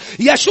آخر.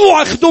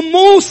 يشوع اخدم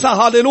موسى،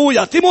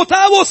 هاليلويا.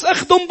 تيموثاوس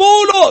اخدم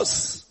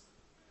بولس.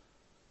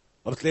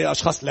 وبتلاقي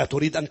أشخاص لا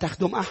تريد أن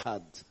تخدم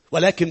أحد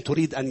ولكن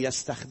تريد أن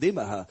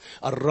يستخدمها.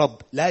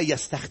 الرب لا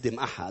يستخدم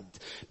أحد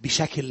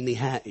بشكل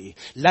نهائي،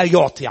 لا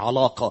يعطي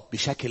علاقة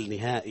بشكل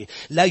نهائي،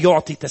 لا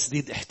يعطي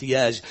تسديد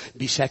احتياج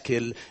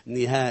بشكل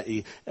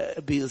نهائي.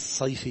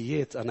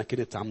 بالصيفيات أنا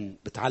كنت عم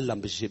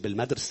بتعلم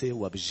بالمدرسة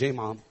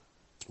وبالجامعة،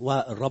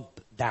 والرب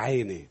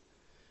دعاني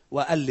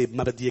وقال لي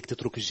ما بدي اياك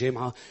تترك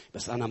الجامعة،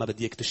 بس أنا ما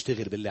بدي اياك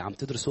تشتغل باللي عم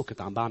تدرسه.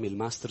 كنت عم بعمل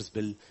ماسترز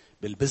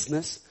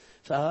بالبزنس.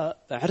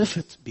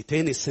 فعرفت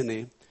بتاني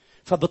سنة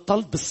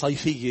فبطلت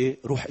بالصيفية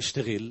روح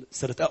اشتغل،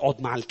 صرت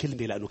اقعد مع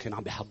الكلمة لأنه كان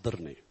عم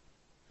بيحضرني.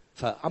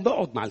 فعم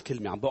بقعد مع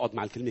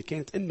الكلمة.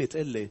 كانت أمي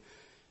تقول لي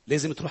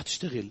لازم تروح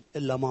تشتغل،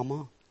 إلا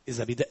ماما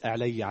إذا بدق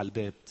علي على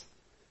الباب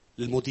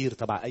المدير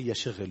تبع أي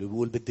شغل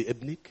ويقول بدي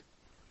ابنك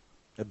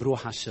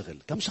بروح على الشغل.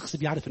 كم شخص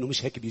بيعرف إنه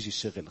مش هيك بيجي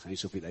الشغل؟ خلينا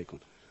نشوف إيديكم.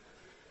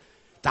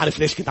 تعرف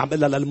ليش كنت عم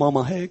بقول لها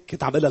للماما هيك؟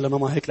 كنت عم بقول لها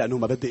لماما هيك لأنه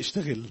ما بدي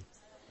اشتغل.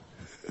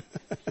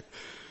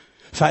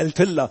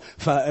 فقلت لها،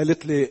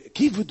 فقالت لي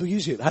كيف بده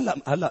يجي؟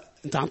 هلا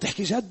انت عم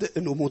تحكي جد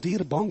انه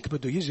مدير بنك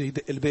بده يجي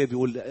يدق الباب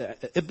يقول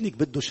ابنك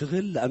بده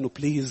شغل لانه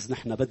بليز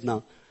نحن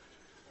بدنا.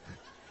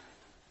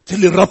 قلت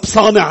لي الرب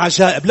صانع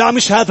عجائب. لا،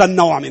 مش هذا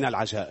النوع من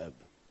العجائب.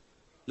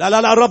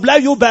 لا الرب لا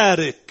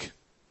يبارك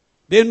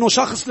لأنه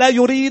شخص لا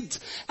يريد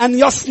أن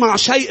يصنع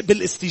شيء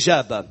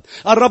بالاستجابة.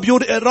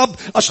 الرب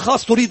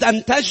أشخاص تريد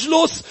أن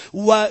تجلس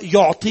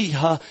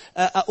ويعطيها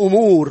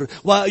أمور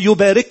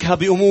ويباركها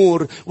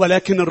بأمور،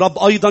 ولكن الرب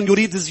أيضا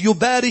يريد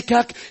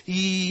يباركك،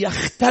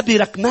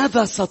 يختبرك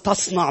ماذا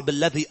ستصنع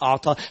بالذي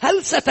أعطى.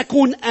 هل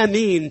ستكون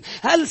أمين؟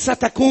 هل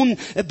ستكون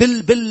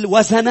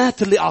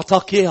بالوزنات اللي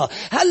أعطاك إياها؟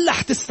 هل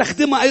رح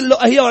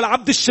تستخدمها هي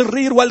والعبد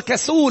الشرير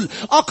والكسول؟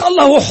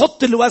 أقله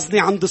حط الوزن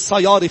عند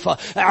الصيارفة،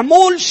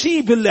 اعمل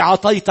شيء باللي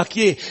أعطاك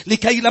ايه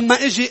لكي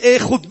لما اجي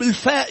اخذ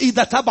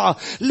بالفائدة تبعه.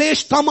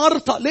 ليش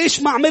تمرت؟ ليش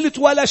ما عملت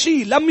ولا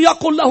شيء؟ لم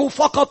يقل له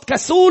فقط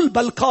كسول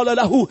بل قال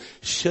له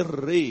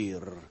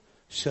شرير.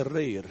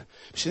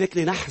 مش هيك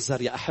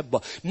نحذر يا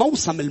أحبة.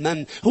 موسم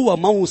المن هو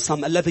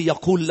موسم الذي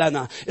يقول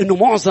لنا إنه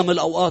معظم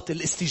الأوقات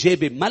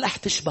الاستجابة ما رح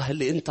تشبه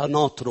اللي انت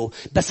ناطره،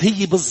 بس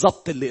هي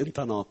بالضبط اللي انت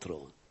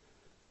ناطره.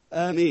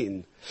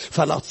 آمين.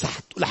 فلا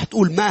رح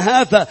تقول ما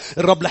هذا،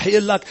 الرب رح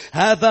يقول لك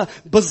هذا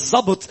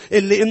بالضبط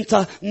اللي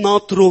انت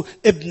ناطره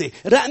ابني.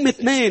 رقم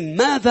 2،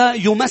 ماذا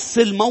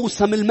يمثل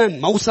موسم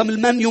المن؟ موسم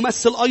المن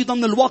يمثل ايضا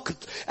الوقت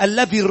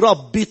الذي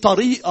الرب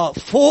بطريقة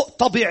فوق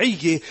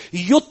طبيعية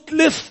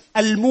يتلف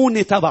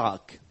المونة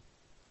تبعك.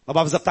 ما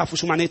بعرف إذا بتعرفوا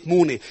شو معناه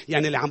مونة.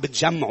 يعني اللي عم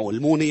بتجمعه.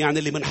 المونة يعني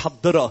اللي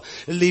منحضرها،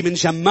 اللي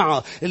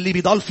منجمعها، اللي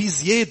بيضل فيه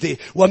زيادة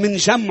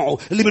ومنجمعه،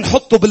 اللي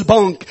منحطه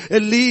بالبنك،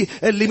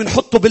 اللي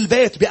منحطه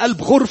بالبيت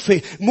بقلب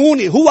غرفة.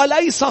 مونة هو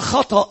ليس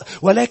خطأ،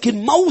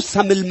 ولكن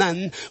موسم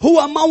المن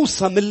هو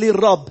موسم اللي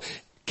الرب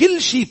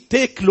كل شيء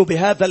بتاكله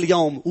بهذا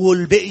اليوم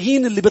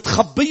والباقيين اللي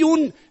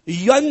بتخبيهم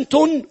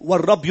ينتن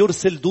والرب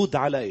يرسل دود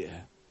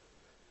عليه.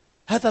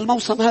 هذا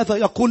الموسم هذا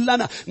يقول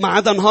لنا ما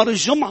عدا نهار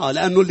الجمعة،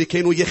 لأنه اللي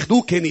كانوا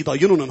ياخدوه كانوا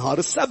يضينون نهار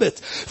السبت.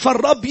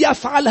 فالرب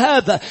يفعل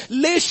هذا.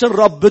 ليش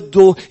الرب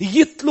بده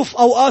يتلف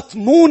أوقات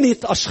مونة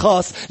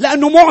أشخاص؟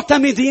 لأنه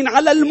معتمدين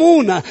على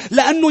المونة،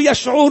 لأنه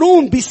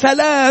يشعرون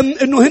بسلام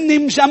أنه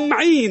هن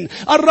مجمعين.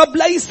 الرب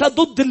ليس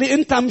ضد اللي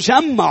أنت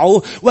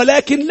مجمعه،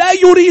 ولكن لا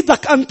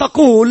يريدك أن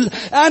تقول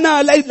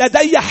أنا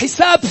لدي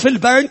حساب في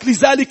البنك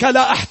لذلك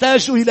لا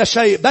أحتاج إلى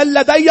شيء، بل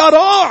لدي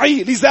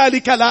راعي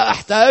لذلك لا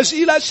أحتاج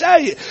إلى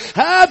شيء.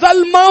 هذا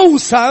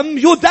الموسم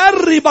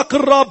يدربك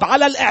الرب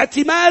على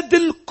الاعتماد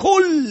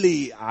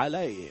الكلي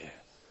عليه.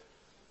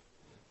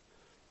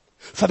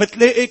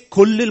 فبتلاقي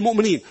كل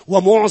المؤمنين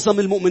ومعظم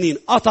المؤمنين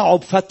قطعوا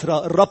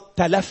بفترة الرب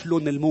تلف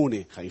لهم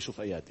المونة. خلينا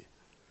نشوف أيادي.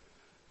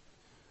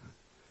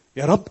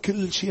 يا رب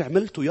كل شيء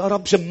عملته، يا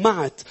رب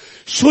جمعت،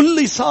 شو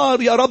اللي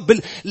صار يا رب؟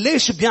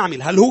 ليش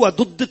بيعمل؟ هل هو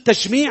ضد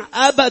التجميع؟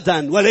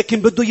 أبدا، ولكن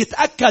بده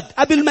يتأكد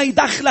قبل ما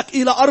يدخلك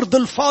إلى أرض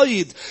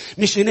الفيض.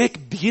 مش هناك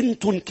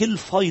بينتن كل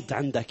فيض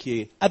عندك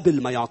إيه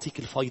قبل ما يعطيك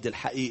الفيض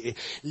الحقيقي،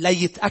 لا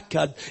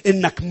يتأكد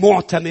إنك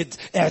معتمد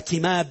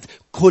اعتماد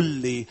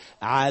كلي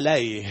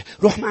عليه.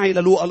 روح معي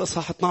للوقا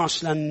الإصحاح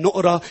 12 لأن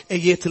نقرأ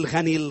آيات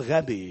الغني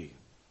الغبي.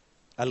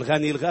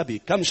 الغني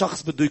الغبي، كم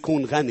شخص بده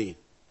يكون غني؟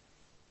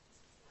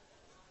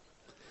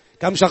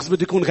 كم شخص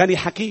بده يكون غني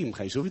حكيم؟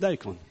 خي شو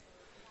بدايكم؟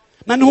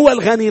 من هو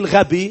الغني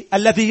الغبي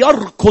الذي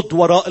يركض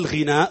وراء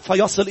الغناء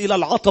فيصل إلى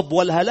العطب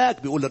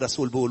والهلاك؟ بيقول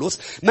الرسول بولس.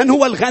 من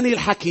هو الغني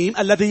الحكيم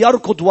الذي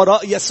يركض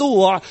وراء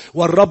يسوع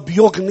والرب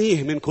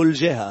يغنيه من كل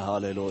جهة؟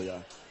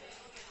 هاليلويا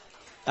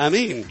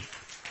آمين.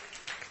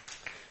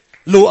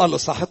 لوقا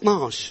الإصحاح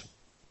 12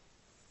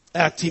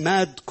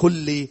 اعتماد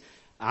كلي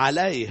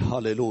عليه.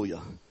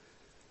 هاليلويا.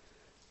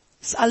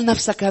 اسأل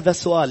نفسك هذا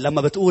السؤال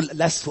لما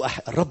بتقول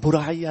الرب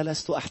رعي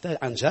لست أحتاج.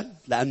 عن جد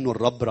لأنه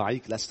الرب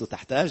رعيك لست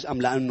تحتاج،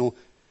 أم لأنه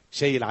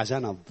شيء على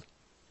جنب؟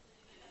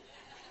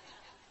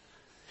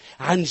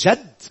 عن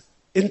جد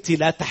أنت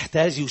لا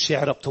تحتاجي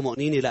وشعر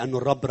بطمأنينة لأنه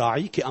الرب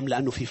راعيك، أم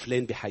لأنه في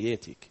فلان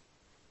بحياتك؟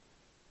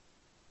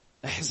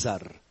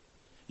 احذر،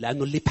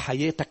 لأنه اللي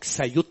بحياتك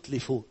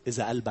سيتلف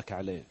إذا قلبك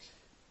عليه.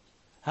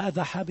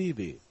 هذا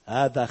حبيبي،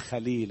 هذا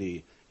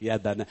خليلي، يا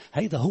بنا،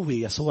 هيدا هو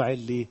يسوع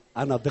اللي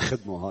أنا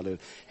بخدمه.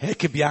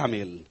 هيك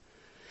بيعمل.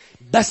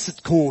 بس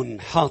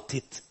تكون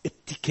حاطط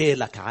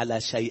اتكالك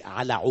على شيء،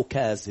 على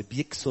عكاز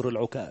بيكسر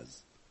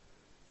العكاز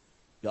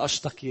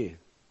يقشطك ايه،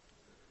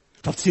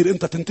 فبتصير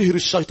انت تنتهر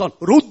الشيطان.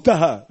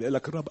 ردها، بيقول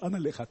لك الرب أنا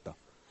اللي أخذتها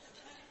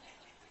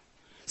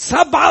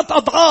 7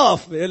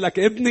 أضعاف. بيقول لك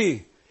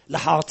ابني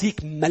رح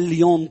أعطيك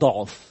 1,000,000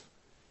 ضعف.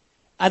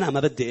 أنا ما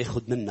بدي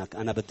أخذ منك،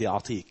 أنا بدي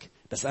أعطيك،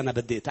 بس أنا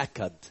بدي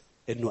أتأكد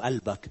إنه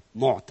قلبك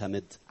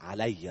معتمد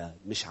علي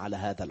مش على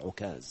هذا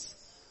العكاز.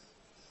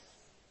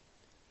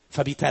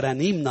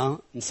 فبترانيمنا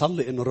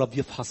نصلي إنه الرب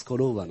يفحص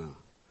قلوبنا.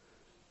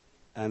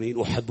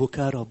 آمين. أحبك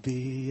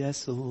ربي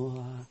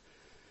يسوع،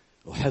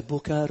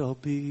 أحبك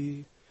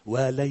ربي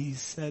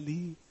وليس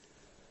لي.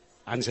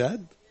 عن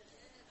جد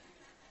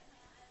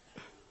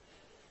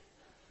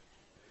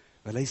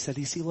وليس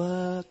لي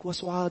سواك،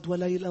 وسعاد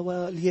وليلى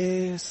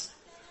والياس.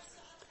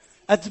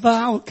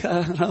 أتبعك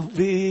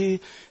ربي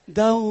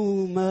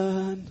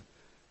دوما،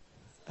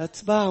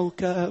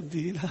 أتبعك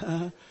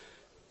بلا.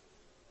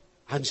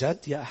 عن جد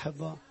يا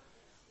أحبة،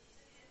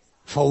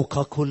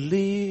 فوق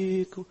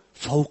كل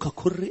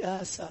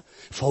رئاسة،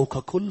 فوق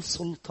كل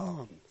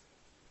سلطان،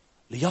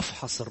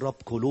 ليفحص الرب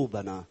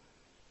قلوبنا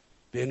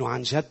بأنه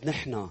عن جد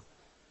نحن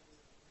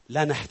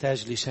لا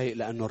نحتاج لشيء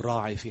لأنه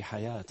الراعي في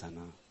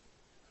حياتنا.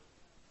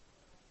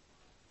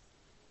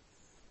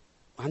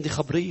 عندي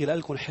خبرية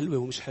لكم حلوة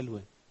ومش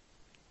حلوة.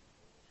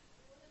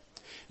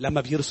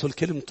 لما بيرسل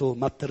كلمته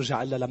ما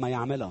بترجع إلا لما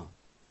يعملها.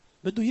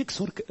 بده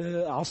يكسر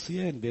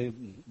عصيان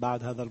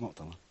بعد هذا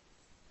المؤتمر،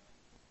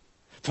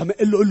 فما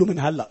قل له من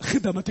هلأ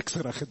خدها، ما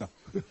تكسرها، خدها.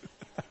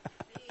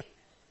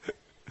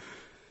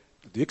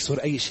 بده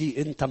يكسر أي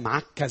شيء أنت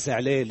معكز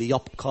عليه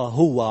ليبقى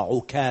هو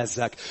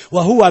عكازك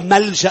وهو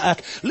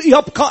ملجأك،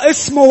 ليبقى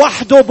اسمه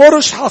وحده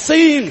برج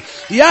حصين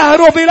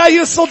يهرب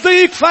إليه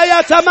الصديق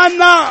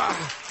فيتمنى.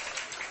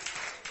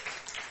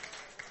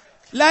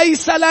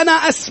 ليس لنا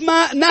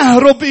أسماء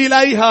نهرب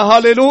إليها.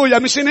 هاليلويا.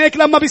 مش هيك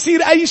لما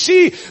بيصير أي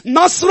شيء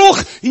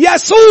نصرخ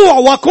يسوع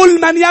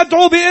وكل من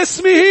يدعو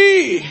باسمه.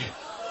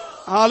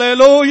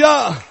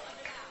 هاليلويا.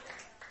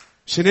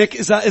 مش هيك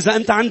إذا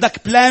أنت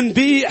عندك بلان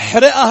بي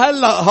احرقها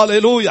هلا.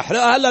 هاليلويا.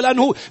 احرقها هلا،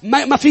 لأنه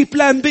ما في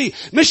بلان بي.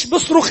 مش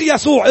بصرخ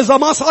يسوع إذا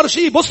ما صار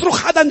شيء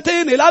بصرخ حدا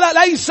تاني.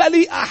 لا، ليس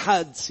لي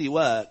أحد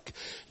سواك،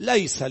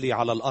 ليس لي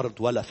على الأرض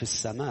ولا في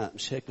السماء.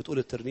 مش هيك بتقول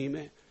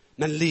الترنيمة؟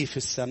 من لي في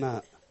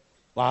السماء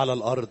وعلى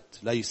الأرض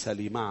ليس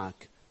لي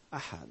معك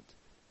أحد.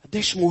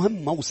 قديش مهم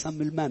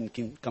موسم المن.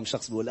 كم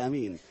شخص بيقول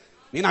آمين؟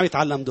 مين عم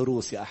يتعلم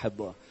دروس يا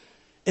أحبة؟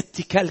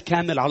 اتكال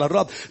كامل على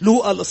الرب.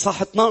 لوقا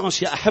الإصحاح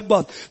 12 يا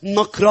أحبة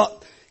نقرأ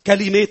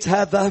كلمات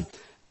هذا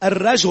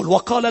الرجل.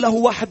 وقال له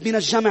واحد من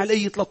الجمع،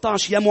 الآية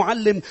 13: يا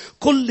معلم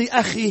قل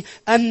لأخي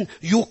أن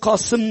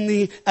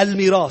يقاسمني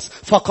الميراث.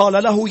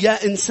 فقال له: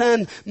 يا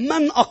إنسان،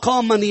 من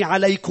أقامني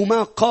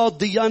عليكما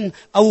قاضيا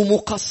أو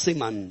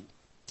مقسما؟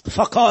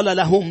 فقال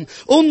لهم: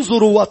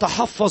 انظروا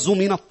وتحفظوا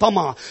من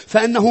الطمع،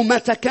 فإنه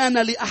متى كان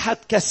لأحد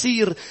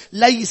كثير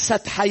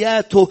ليست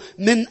حياته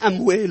من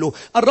أمواله.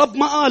 الرب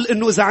ما قال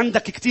إنه إذا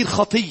عندك كتير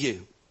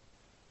خطية،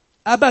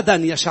 أبدا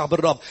يا شعب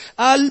الرب.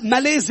 قال ما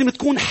لازم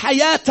تكون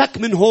حياتك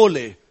من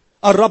هولي.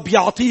 الرب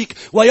يعطيك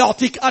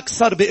ويعطيك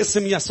أكثر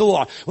باسم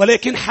يسوع،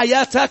 ولكن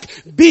حياتك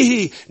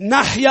به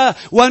نحيا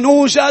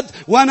ونوجد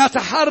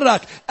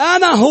ونتحرك.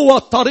 أنا هو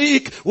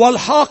الطريق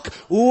والحق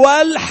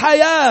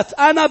والحياة.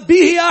 أنا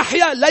به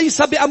أحيا،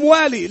 ليس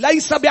بأموالي،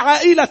 ليس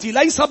بعائلتي،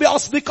 ليس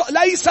بأصدقاء،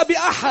 ليس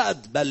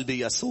بأحد، بل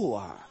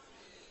بيسوع.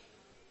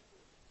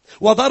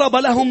 وضرب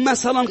لهم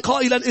مثلا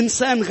قائلا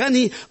إنسان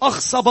غني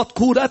أخصبت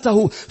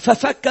كورته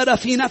ففكر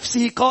في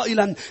نفسه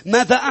قائلا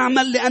ماذا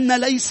أعمل لأن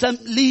ليس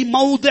لي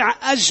موضع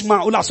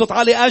أجمع. ولا صوت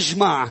عالي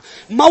أجمع.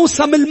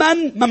 موسم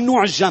المن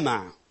ممنوع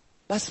الجمع،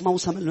 بس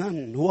موسم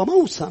المن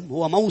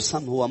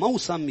هو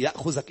موسم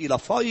يأخذك إلى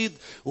فايض،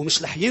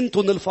 ومش رح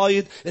ينتن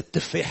الفايض.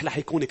 التفاح رح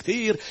يكون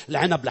كتير،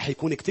 العنب رح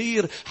يكون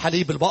كتير،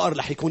 حليب البقر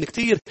رح يكون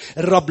كتير،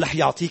 الرب رح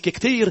يعطيك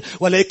كتير.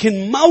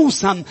 ولكن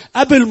موسم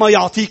قبل ما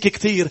يعطيك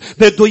كتير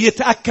بده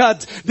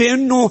يتأكد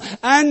بأنه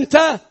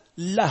أنت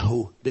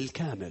له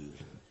بالكامل.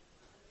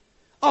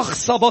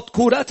 أخصبت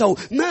كورته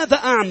ماذا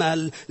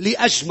أعمل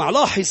لأجمع؟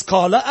 لاحظ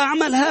قال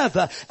أعمل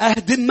هذا،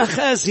 أهدم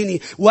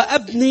مخازني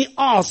وأبني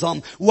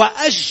أعظم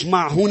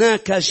وأجمع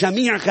هناك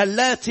جميع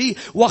غلاتي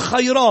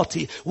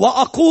وخيراتي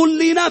وأقول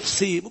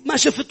لنفسي، ما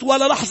شفت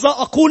ولا لحظة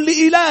أقول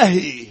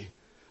لإلهي،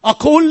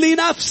 أقول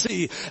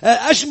لنفسي،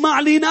 أجمع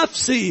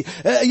لنفسي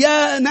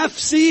يا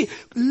نفسي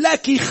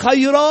لك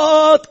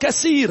خيرات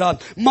كثيرة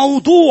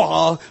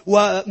موضوعة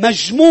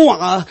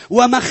ومجموعة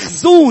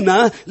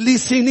ومخزونة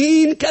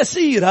لسنين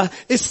كثيرة.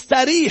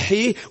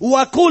 استريحي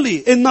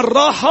وكلي، إن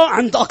الراحة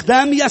عند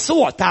أقدام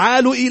يسوع.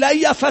 تعالوا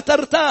إلي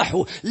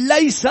فترتاحوا،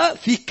 ليس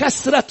في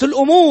كثرة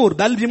الأمور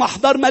بل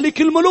بمحضر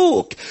ملك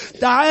الملوك.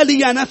 تعالي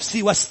يا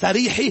نفسي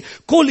واستريحي،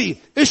 كلي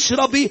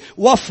اشربي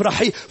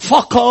وافرحي.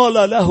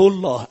 فقال له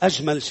الله،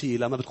 أجمل شيء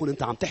لما بتكون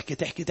أنت عم تحكي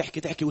تحكي تحكي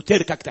تحكي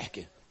وتركك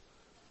تحكي،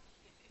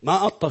 ما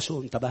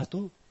قطشوا.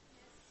 انتبهتوا؟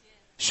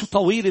 شو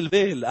طويل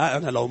البال.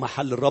 أنا لو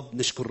محل الرب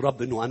نشكر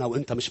الرب إنه أنا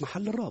وإنت مش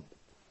محل الرب.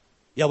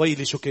 يا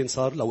ويلي شو كان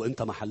صار لو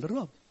أنت محل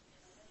الرب.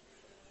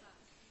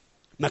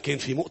 ما كان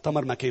في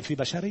مؤتمر، ما كان في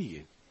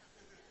بشرية،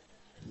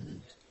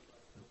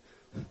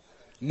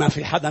 ما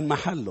في حدا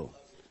محله.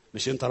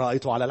 مش أنت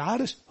رأيته على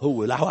العرش؟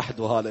 هو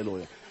لوحده.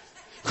 هاليلويا.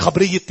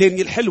 الخبرية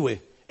التانية الحلوة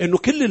إنه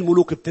كل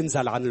الملوك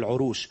بتنزل عن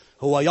العروش،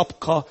 هو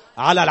يبقى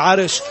على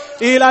العرش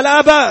إلى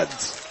الأبد.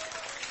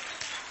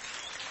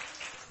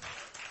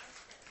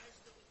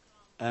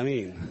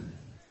 آمين.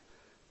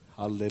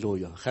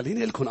 هاليلويا.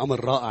 خليني لكم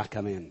أمر رائع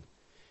كمان.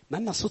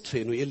 منا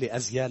صدفة إنه يقول لي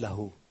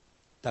أزياله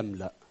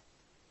تملأ.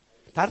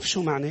 تعرف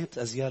شو معنات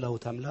أزياله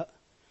تملأ؟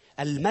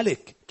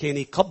 الملك كان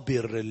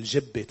يكبر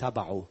الجبة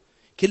تبعه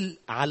كل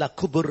على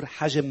كبر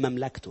حجم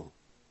مملكته.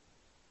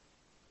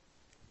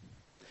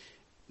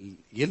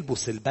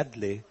 يلبس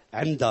البدلة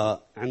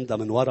عند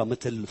من وراء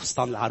مثل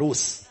فستان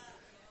العروس.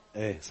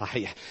 ايه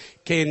صحيح.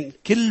 كان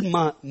كل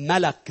ما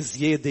ملك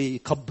زيادة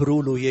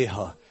يكبروا له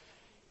إياها.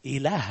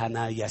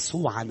 إلهنا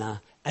يسوعنا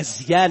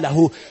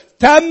أزياله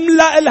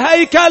تملأ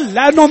الهيكل،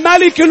 لأنه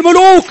ملك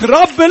الملوك،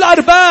 رب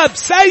الأرباب،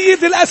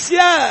 سيد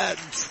الأسياد.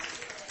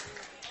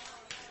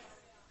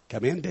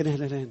 كمان بين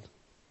هلالين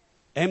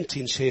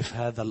امتى نشاف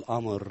هذا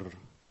الأمر؟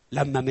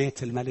 لما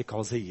مات الملك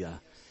عزية.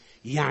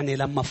 يعني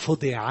لما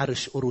فضي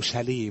عرش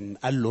أورشليم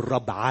قال له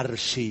الرب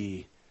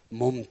عرشي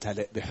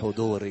ممتلئ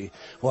بحضوري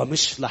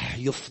ومش رح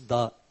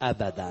يفضى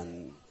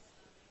أبدا.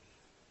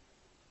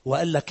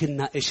 وقال لك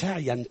إن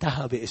إشعيا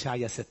انتهى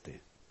بإشعيا 6.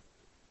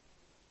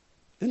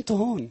 انتوا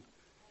هون.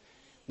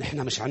 نحن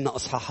مش عنا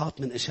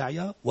أصحاحات من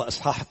إشعيا،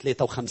 وأصحاح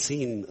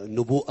 53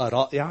 نبوءة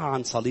رائعة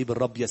عن صليب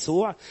الرب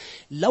يسوع.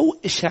 لو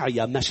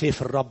إشعيا ما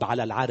شاف الرب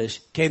على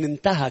العرش كان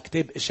انتهى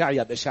كتاب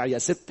إشعيا بإشعيا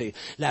 6،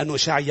 لأنه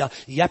إشعيا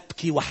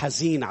يبكي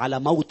وحزين على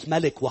موت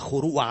ملك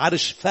وخروج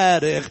وعرش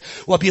فارغ،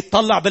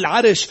 وبيطلع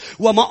بالعرش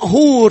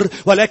ومقهور.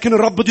 ولكن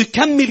الرب بده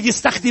يكمل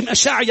يستخدم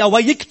إشعيا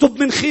ويكتب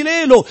من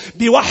خلاله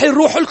بوحي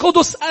الروح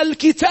القدس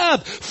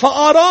الكتاب.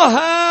 فأرى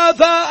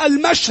هذا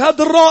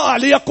المشهد الرائع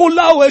ليقول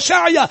له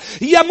إشعيا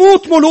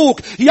يموت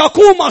ملوك،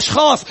 يقوم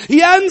أشخاص،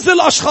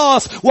 ينزل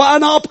أشخاص،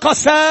 وأنا أبقى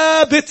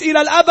ثابت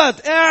إلى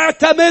الأبد.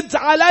 اعتمد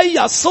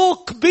علي،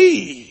 ثق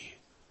بي.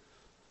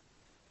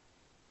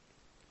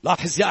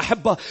 لاحظ يا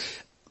أحبة،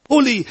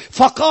 قولي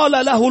فقال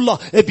له الله.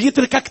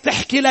 بيتركك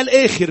تحكي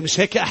للآخر، مش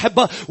هيك يا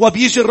أحبة؟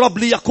 وبيجي الرب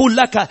ليقول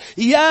لك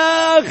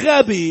يا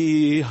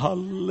غبي.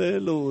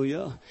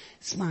 هللويا.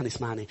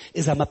 اسمعني.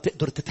 إذا ما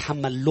بتقدر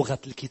تتحمل لغة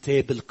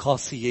الكتاب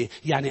القاسية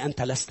يعني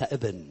أنت لست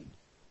ابن.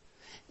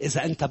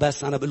 إذا أنت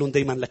بس، أنا بقولهم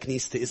دايما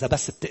لكنيستي، إذا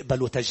بس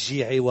بتقبلوا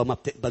تشجيعي وما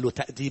بتقبلوا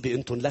تأديبي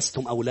أنتم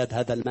لستم أولاد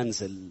هذا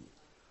المنزل.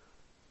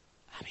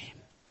 آمين.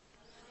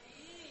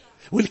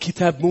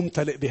 والكتاب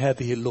ممتلئ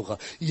بهذه اللغة.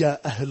 يا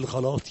أهل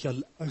غلاطيا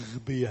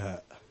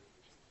الأغبياء.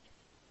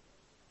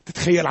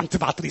 تتخيل عم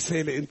تبعت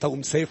رسالة أنت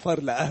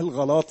ومسافر لأهل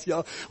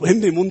غلاطيا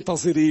وهن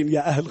منتظرين.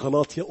 يا أهل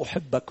غلاطيا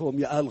أحبكم،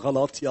 يا أهل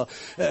غلاطيا،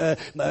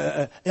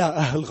 يا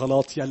أهل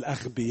غلاطيا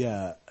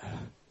الأغبياء.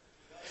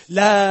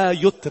 لا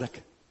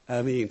يترك،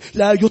 آمين،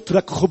 لا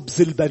يترك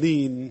خبز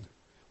البنين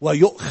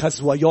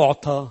ويؤخذ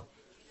ويعطى.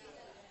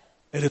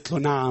 قلت له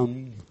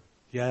نعم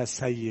يا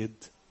سيد،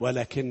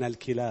 ولكن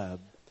الكلاب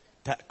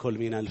تأكل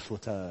من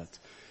الفتات.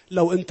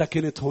 لو أنت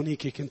كنت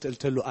هونيك كنت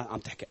قلت له عم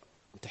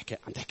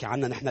تحكي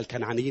عنا نحن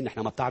الكنعانيين، نحن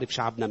ما بتعرف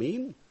شعبنا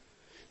مين؟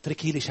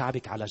 تركي لي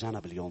شعبك على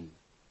جنب اليوم.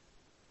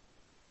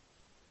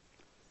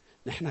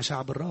 نحن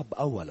شعب الرب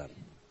أولا.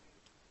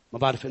 ما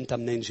بعرف أنت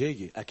منين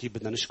جاي. أكيد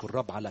بدنا نشكر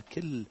الرب على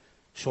كل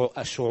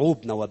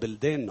شعوبنا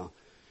وبلداننا،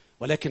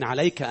 ولكن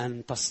عليك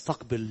أن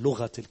تستقبل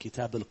لغة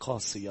الكتاب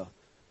القاسية،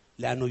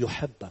 لأنه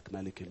يحبك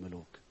ملك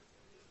الملوك.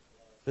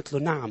 قلت له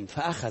نعم،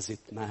 فأخذت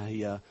ما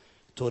هي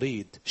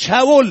تريد.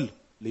 شاول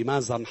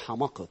لماذا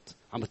انحمقت؟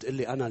 عم تقول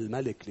لي أنا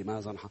الملك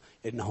لماذا انحمقت؟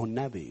 إنه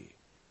النبي.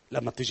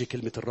 لما تيجي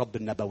كلمة الرب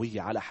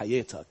النبوية على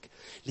حياتك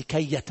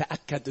لكي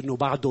يتأكد أنه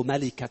بعده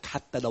ملكك،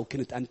 حتى لو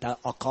كنت أنت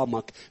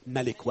أقامك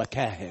ملك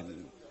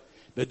وكاهن،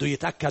 بده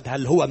يتأكد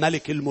هل هو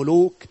ملك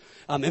الملوك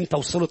أم أنت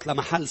وصلت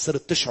لمحل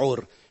صرت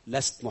تشعر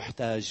لست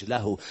محتاج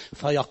له.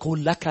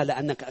 فيقول لك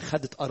لأنك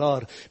أخذت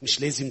قرار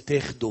مش لازم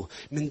تاخده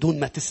من دون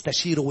ما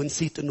تستشيره،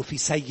 ونسيت أنه في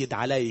سيد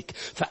عليك،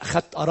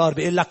 فأخذت قرار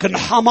بيقول لك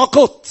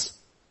انحمقت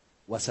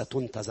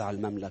وستنتزع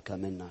المملكة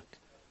منك.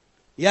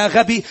 يا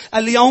غبي،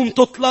 اليوم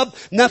تطلب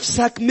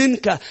نفسك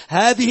منك،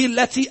 هذه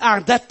التي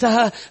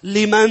أعددتها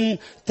لمن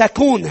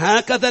تكون.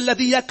 هكذا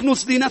الذي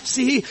يكنس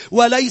لنفسه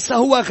وليس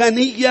هو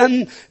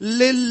غنيا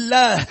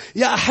لله.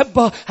 يا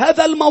أحبة،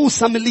 هذا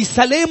الموسم اللي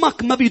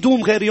سلامك ما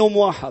بيدوم غير يوم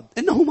واحد،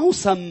 إنه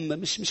موسم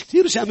مش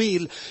كتير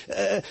جميل.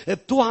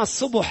 بتوع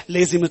الصبح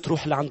لازم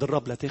تروح لعند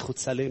الرب لتاخد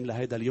سلام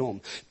لهذا اليوم.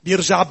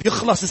 بيرجع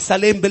بيخلص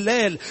السلام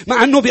بالليل،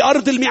 مع أنه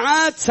بأرض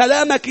الميعاد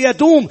سلامك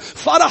يدوم،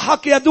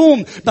 فرحك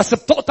يدوم، بس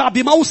بتقطع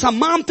بموسم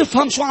ما عم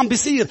تفهم شو عم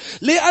بيصير.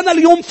 ليه أنا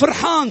اليوم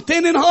فرحان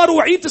تاني نهار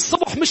وعيد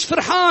الصبح مش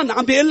فرحان؟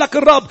 عم بيقول لك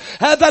الرب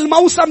هذا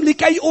الموسم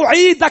لكي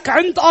أعيدك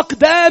عند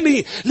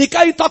أقدامي،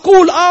 لكي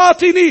تقول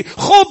أعطني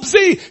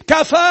خبزي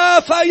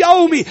كفاف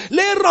يومي.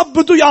 ليه الرب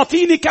بده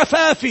يعطيني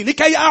كفافي؟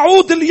 لكي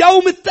أعود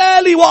اليوم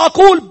التالي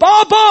وأقول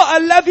بابا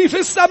الذي في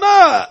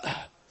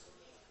السماء.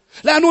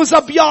 لأنه إذا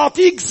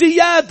بيعطيك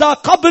زيادة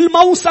قبل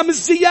موسم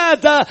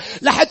الزيادة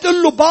رح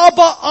تقول له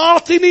بابا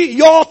أعطني،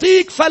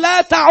 يعطيك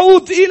فلا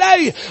تعود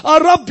إليه.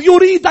 الرب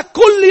يريدك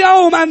كل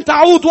يوم أن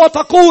تعود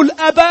وتقول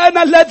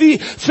أبانا الذي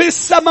في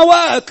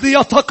السماوات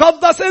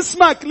ليتقدس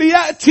اسمك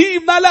ليأتي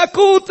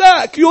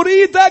ملكوتك.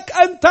 يريدك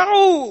أن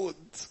تعود،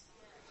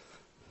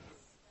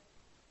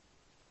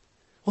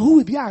 وهو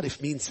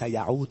بيعرف مين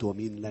سيعود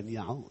ومين لن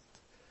يعود.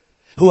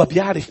 هو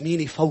بيعرف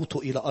مين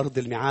يفوتوا إلى أرض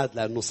الميعاد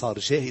لأنه صار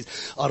جاهز،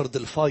 أرض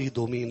الفيض،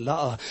 ومين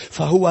لا.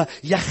 فهو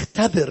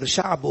يختبر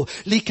شعبه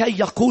لكي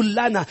يقول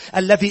لنا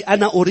الذي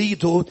أنا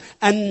أريد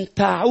أن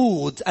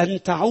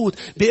تعود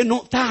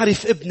بأنه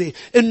تعرف ابني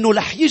أنه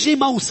رح يجي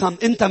موسم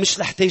أنت مش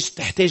رح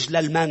تحتاج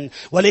للمن،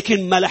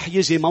 ولكن ما رح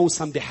يجي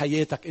موسم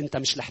بحياتك أنت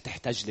مش رح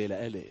تحتاج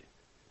لي.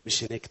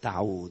 مش هيك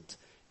تعود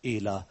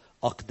إلى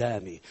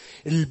أقدامي.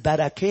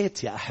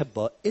 البركات يا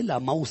أحبة إلى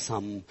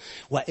موسم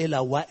وإلى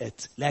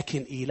وقت،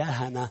 لكن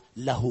إلهنا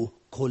له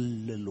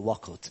كل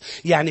الوقت.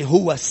 يعني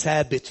هو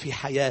ثابت في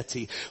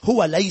حياتي،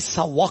 هو ليس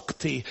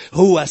وقتي،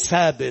 هو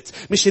ثابت.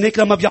 مش هيك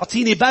لما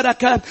بيعطيني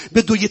بركة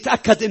بده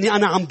يتأكد أني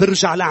أنا عم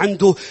برجع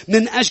لعنده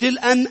من أجل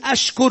أن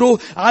أشكره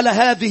على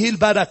هذه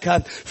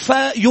البركة.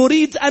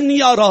 فيريد أن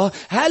يرى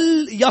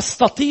هل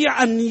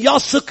يستطيع أن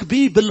يثق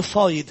بي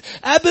بالفيض.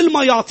 قبل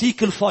ما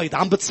يعطيك الفيض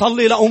عم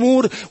بتصلي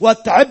لأمور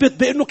وتعبت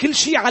بأنه كل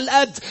شيء على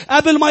القد.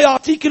 قبل ما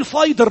يعطيك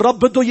الفيض الرب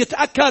بده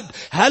يتأكد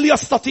هل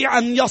يستطيع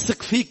أن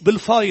يثق فيك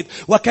بالفيض.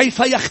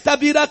 وكيف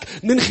يختبرك؟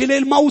 من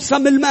خلال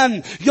موسم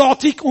المن.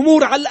 يعطيك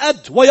أمور على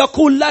القد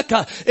ويقول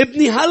لك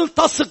ابني هل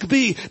تثق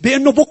بي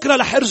بأنه بكرة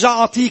رح ارجع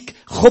أعطيك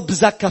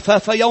خبزك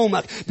كفاف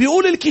يومك.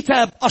 بيقول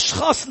الكتاب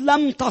أشخاص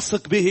لم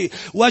تثق به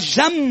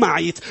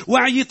وجمعت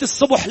وعيت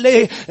الصبح.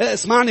 ليه؟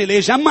 اسمعني، ليه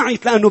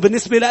جمعت؟ لأنه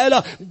بالنسبة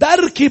لها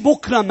بركي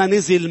بكرة ما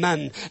نزل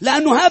من.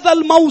 لأنه هذا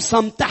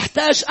الموسم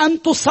تحتاج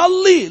أن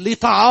تصلي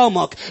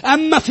لطعامك.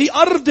 أما في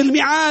أرض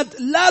الميعاد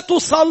لا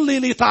تصلي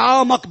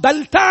لطعامك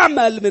بل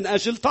تعمل من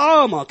أجل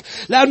طعامك.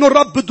 لأنه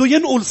الرب بده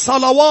ينقل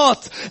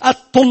صلوات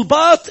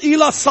الطلبات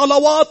إلى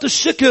صلوات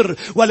الشكر،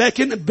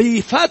 ولكن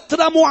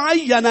بفترة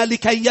معينة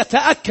لكي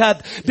يتأكد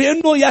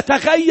بأنه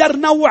يتغير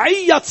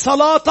نوعية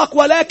صلاتك،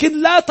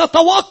 ولكن لا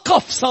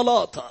تتوقف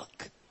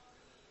صلاتك.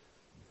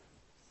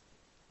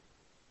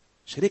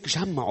 شريك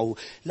جمعوا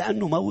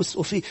لأنه ما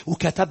وثقوا فيه.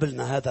 وكتب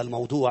لنا هذا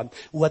الموضوع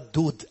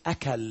والدود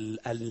أكل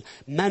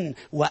المن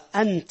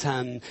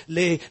وأنتن.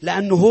 ليه؟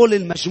 لأنه هول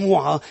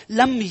المجموعة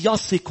لم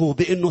يثقوا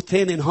بأنه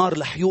ثاني نهار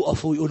رح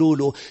يوقفوا ويقولوا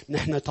له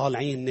نحن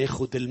طالعين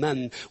ناخد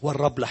المن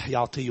والرب رح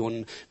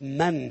يعطيهم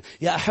من.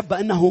 يا أحبة،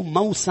 إنه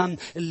موسم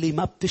اللي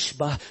ما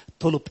بتشبه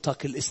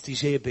طلبتك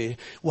الاستجابة،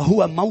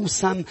 وهو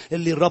موسم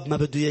اللي الرب ما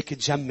بده اياك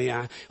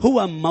تجمع.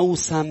 هو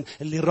موسم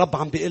اللي الرب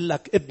عم بيقول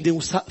لك ابني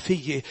وثق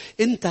فيي.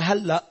 انت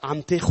هلا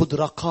عم تاخد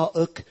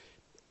رقائق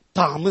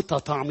طعمتها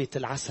طعمة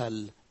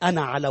العسل،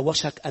 انا على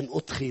وشك ان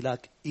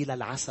ادخلك الى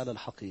العسل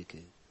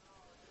الحقيقي.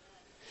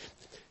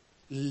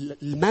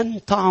 المن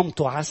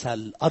طعمته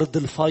عسل، ارض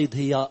الفيض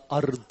هي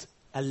ارض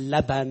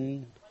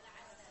اللبن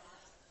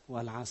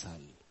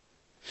والعسل.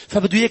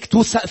 فبده اياك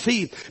توثق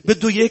فيه،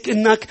 بده اياك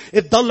انك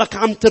تضلك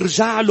عم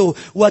ترجع له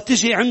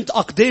وتجي عند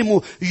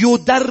اقدامه.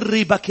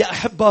 يدربك يا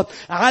احبة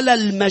على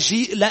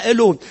المجيء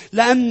لإله،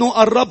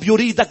 لانه الرب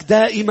يريدك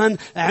دائما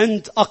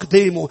عند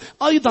اقدامه.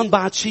 ايضا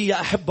بعد شيء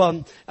يا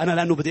احبة، انا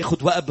لانه بدي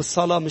اخذ وقت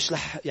بالصلاة مش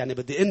يعني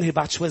بدي انهي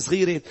بعد شوي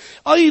صغيرة.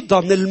 ايضا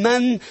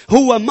المن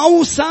هو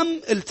موسم،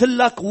 قلت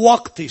لك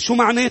وقتي. شو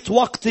معنات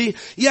وقتي؟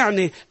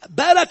 يعني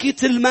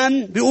بركة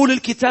المن بيقول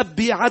الكتاب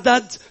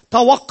بعدد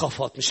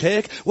توقفت، مش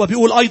هيك؟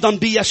 وبيقول أيضا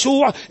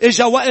بيشوع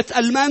إجا وقت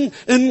المن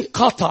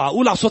انقطع.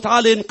 قول على صوت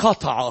عالي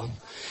انقطع.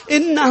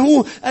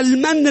 إنه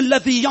المن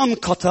الذي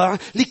ينقطع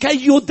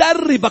لكي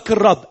يدربك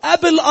الرب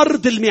قبل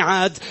أرض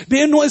الميعاد،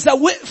 بأنه إذا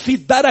وقفت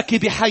بركة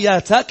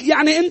بحياتك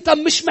يعني أنت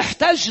مش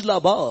محتاج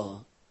لبا.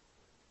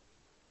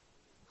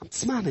 عم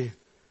تسمعني؟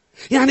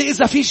 يعني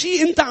إذا في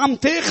شيء أنت عم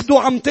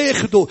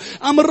تاخده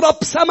أم الرب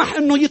سمح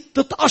أنه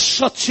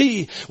تتقشط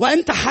شيء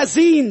وأنت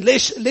حزين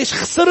ليش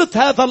خسرت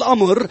هذا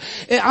الأمر،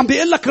 عم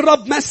بيقول لك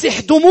الرب مسح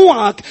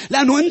دموعك،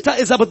 لأنه أنت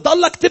إذا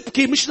بتضلك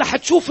تبكي مش رح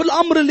تشوف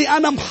الأمر اللي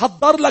أنا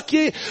محضر لك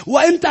إيه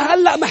وأنت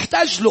هلأ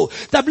محتاج له.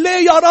 طب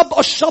ليه يا رب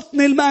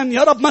قشطني المن؟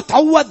 يا رب ما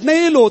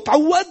تعودنا له،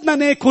 تعودنا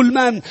ناكل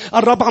من.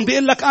 الرب عم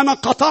بيقول لك أنا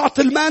قطعت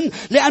المن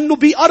لأنه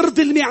بأرض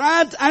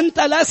الميعاد أنت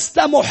لست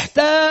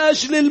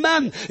محتاج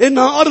للمن.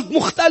 إنها أرض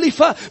مختلفة،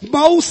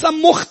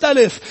 موسم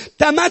مختلف.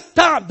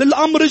 تمتع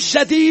بالأمر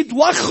الجديد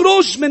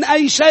واخرج من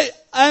أي شيء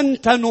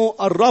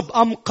أنتنوا الرب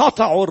أم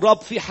قطعوا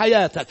الرب في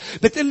حياتك.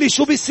 بتقلي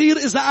شو بيصير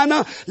إذا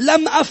أنا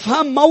لم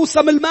أفهم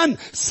موسم المن؟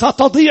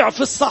 ستضيع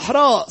في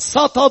الصحراء،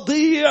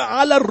 ستضيع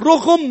على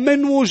الرغم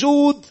من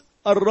وجود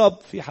الرب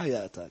في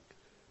حياتك.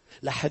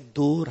 لح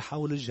تدور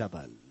حول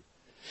الجبل،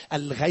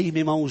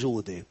 الغيمة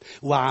موجودة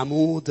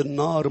وعمود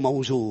النار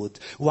موجود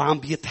وعم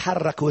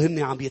بيتحركوا، هن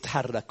عم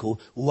بيتحركوا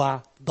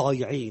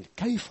وضايعين.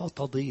 كيف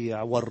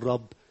تضيع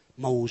والرب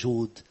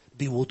موجود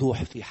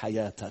بوضوح في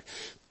حياتك؟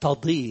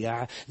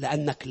 تضيع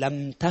لأنك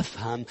لم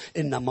تفهم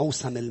إن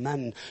موسم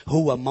المن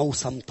هو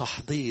موسم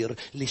تحضير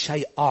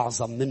لشيء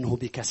أعظم منه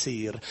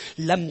بكثير.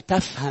 لم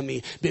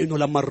تفهمي بأنه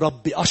لما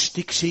الرب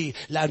يقشطك شيء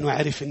لأنه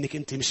عرف إنك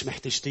أنت مش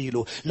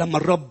محتاجتيله. لما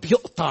الرب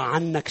يقطع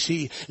عنك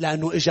شيء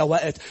لأنه إجا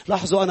وقت.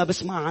 لاحظوا أنا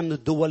بسمع عن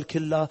الدول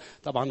كلها،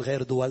 طبعا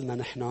غير دولنا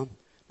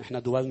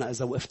نحن دولنا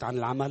إذا وقفت عن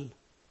العمل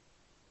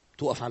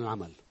توقف عن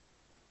العمل.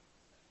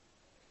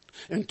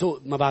 انتوا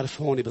ما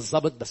بعرف هون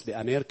بالضبط، بس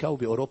بأمريكا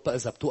وبأوروبا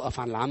إذا بتوقف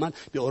عن العمل،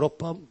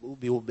 بأوروبا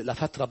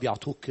لفترة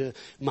بيعطوك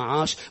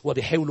معاش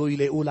وبيحاولوا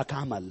يلاقوا لك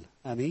عمل.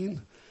 أمين؟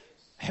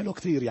 حلو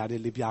كتير يعني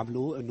اللي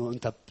بيعملوه إنه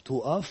أنت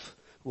بتوقف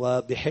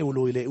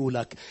وبيحاولوا يلاقوا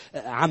لك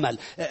عمل.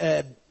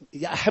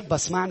 يا أحب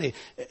اسمعني،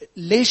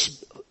 ليش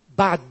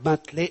بعد ما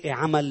تلاقي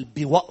عمل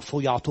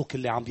بيوقفوا يعطوك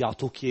اللي عم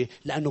بيعطوك إياه؟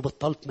 لأنه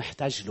بطلت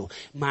محتاج له.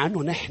 مع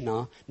أنه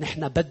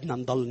نحن بدنا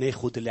نضل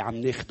ناخد اللي عم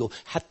ناخده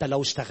حتى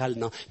لو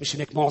اشتغلنا. مش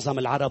هيك معظم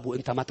العرب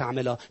وانت ما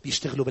تعملها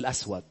بيشتغلوا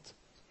بالأسود.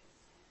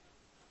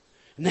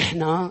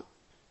 نحن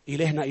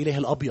إلهنا إله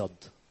الأبيض،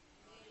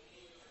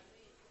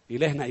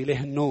 إلهنا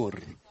إله النور.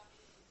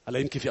 هلا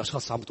يمكن في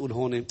أشخاص عم بتقول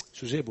هون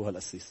شو جابوا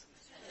هالقسيس.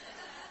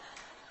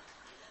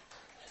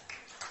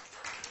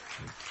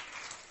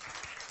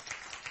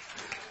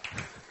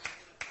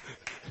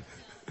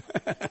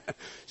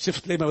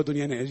 شفت ليه ما بدهم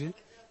ياني اجي؟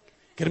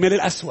 كرمال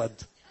الأسود.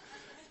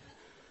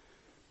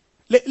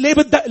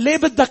 ليه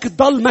بدك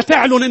تضل ما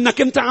تعلن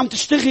انك انت عم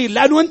تشتغل؟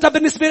 لانه انت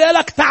بالنسبة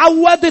لك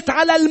تعودت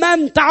على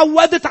المن،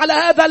 تعودت على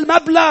هذا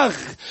المبلغ.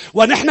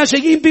 ونحن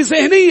جايين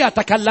بذهنية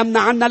تكلمنا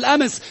عنها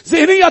الامس،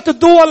 ذهنية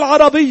الدول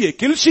العربية،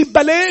 كل شيء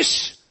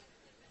ببلاش.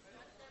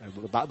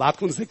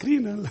 بعدكم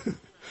ذاكرين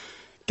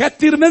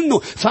كتير منه.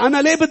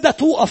 فأنا ليه بدي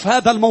توقف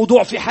هذا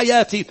الموضوع في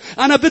حياتي؟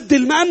 أنا بدي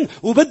المن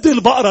وبدي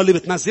البقرة اللي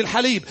بتنزل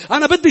حليب،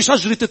 أنا بدي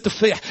شجرة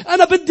التفاح،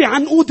 أنا بدي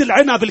عنقود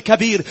العنب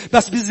الكبير،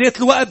 بس بذات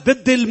الوقت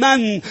بدي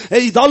المن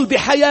يضل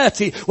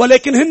بحياتي.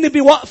 ولكن هن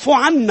بيوقفوا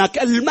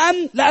عنك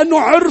المن لأنه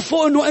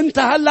عرفوا أنه أنت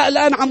هلأ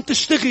الآن عم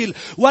تشتغل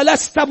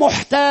ولست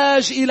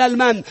محتاج إلى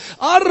المن.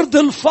 أرض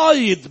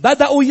الفيض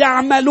بدأوا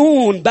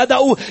يعملون،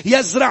 بدأوا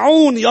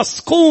يزرعون،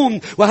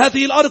 يسقون،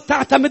 وهذه الأرض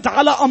تعتمد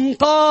على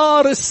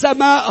أمطار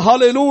السماء.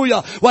 هللويا.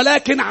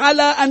 ولكن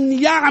على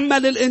أن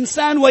يعمل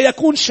الإنسان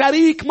ويكون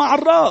شريك مع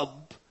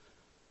الرب.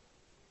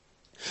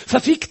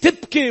 ففيك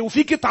تبكي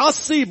وفيك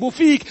تعصب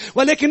وفيك،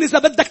 ولكن إذا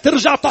بدك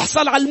ترجع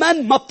تحصل على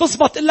المن ما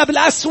بتزبط إلا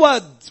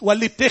بالأسود.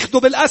 واللي بتاخده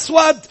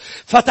بالأسود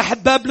فتح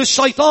باب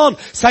للشيطان،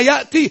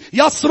 سيأتي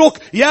يسرق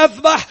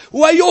يذبح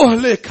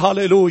ويهلك.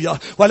 هللويا.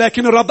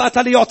 ولكن الرب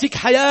أتى ليعطيك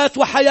حياة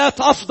وحياة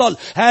أفضل.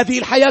 هذه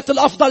الحياة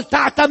الأفضل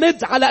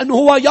تعتمد على أنه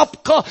هو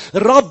يبقى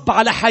رب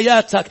على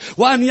حياتك،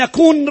 وأن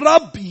يكون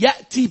رب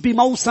يأتي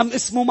بموسم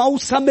اسمه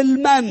موسم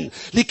المن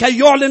لكي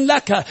يعلن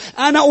لك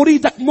أنا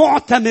أريدك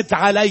معتمد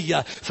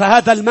علي.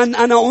 فهذا هذا المن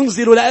أنا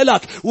أنزل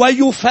لك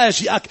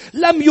ويفاجئك.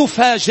 لم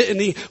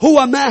يفاجئني،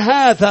 هو ما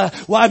هذا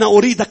وأنا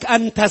أريدك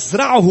أن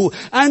تزرعه.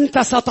 أنت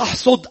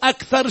ستحصد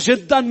أكثر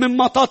جدا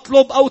مما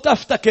تطلب أو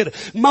تفتكر.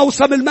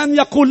 موسم المن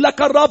يقول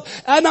لك الرب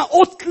أنا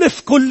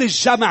أتلف كل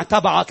الجمع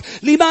تبعك.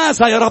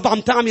 لماذا يا رب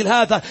عم تعمل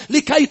هذا؟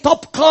 لكي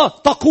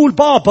تبقى تقول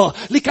بابا،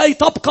 لكي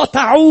تبقى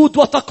تعود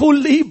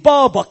وتقول لي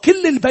بابا.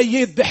 كل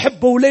البيت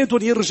بحبوا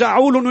أولادهم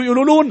يرجعوا لهم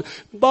ويقولوا لهم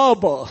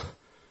بابا.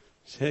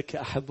 هيك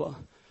يا أحبة.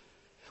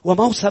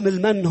 وموسم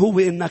المن هو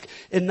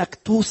إنك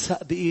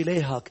توثق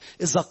بإلهك.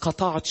 إذا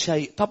قطعت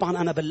شيء،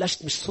 طبعا أنا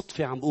بلشت مش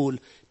صدفة عم بقول،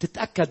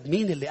 تتأكد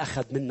مين اللي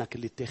أخذ منك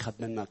اللي اتاخد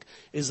منك.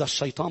 إذا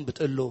الشيطان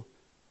بتقول له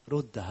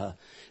ردها،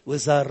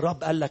 وإذا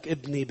الرب قال لك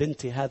ابني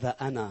بنتي هذا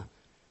أنا،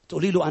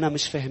 تقولي له أنا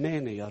مش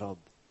فهماني يا رب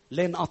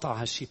لين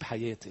قطع هالشي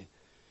بحياتي،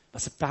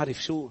 بس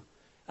بتعرف شو،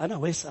 أنا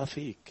واثقة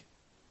فيك،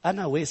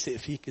 أنا واثق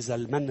فيك. إذا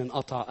المن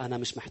انقطع أنا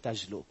مش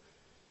محتاج له،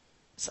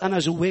 بس أنا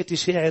جواتي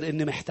شاعر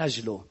إني محتاج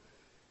له.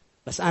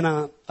 بس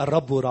أنا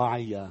الرب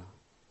راعي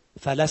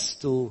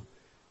فلست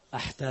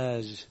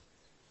أحتاج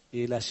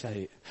إلى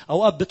شيء.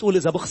 أوقات بتقول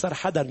إذا بخسر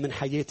حدا من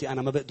حياتي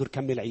أنا ما بقدر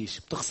كمل عيش.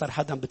 بتخسر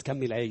حدا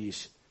بتكمل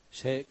عيش،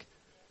 مش هيك؟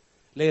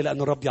 ليه؟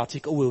 لأنه الرب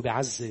يعطيك قوة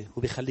وبيعزي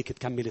وبيخليك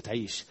تكمل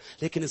تعيش.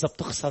 لكن إذا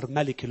بتخسر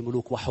ملك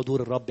الملوك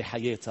وحضور الرب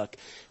بحياتك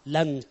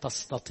لن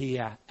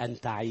تستطيع أن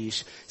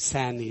تعيش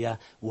ثانية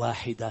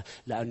واحدة،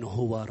 لأنه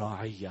هو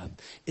راعي.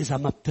 إذا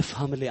ما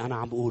بتفهم اللي أنا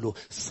عم بقوله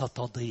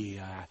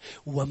ستضيع.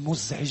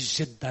 ومزعج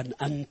جدا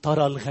أن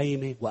ترى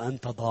الغيمة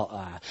وأنت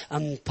ضائع،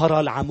 أن ترى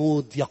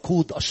العمود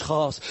يقود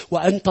أشخاص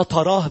وأنت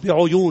تراه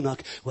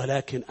بعيونك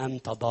ولكن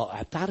أنت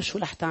ضائع. بتعرف شو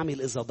رح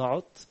تعمل إذا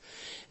ضعت؟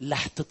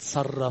 رح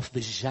تتصرف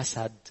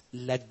بالجسد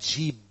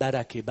لتجيب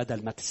بركة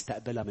بدل ما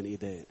تستقبلها من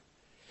إيديه.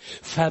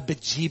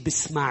 فبتجيب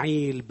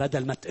إسماعيل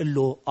بدل ما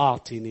تقله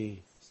أعطني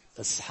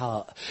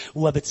إسحاق،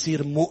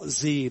 وبتصير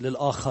مؤذي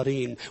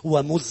للآخرين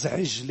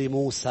ومزعج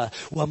لموسى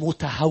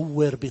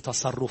ومتهور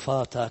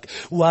بتصرفاتك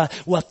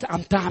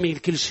وعم تعمل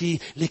كل شيء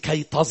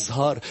لكي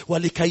تظهر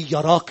ولكي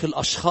يراك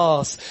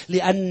الأشخاص،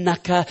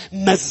 لأنك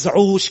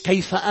مزعوج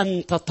كيف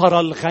أنت ترى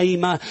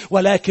الغيمة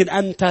ولكن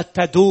أنت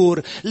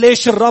تدور.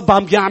 ليش الرب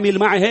عم بيعمل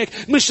معي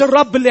هيك؟ مش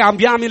الرب اللي عم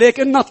بيعمل هيك.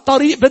 إن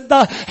الطريق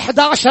بدها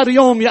 11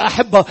 يوم يا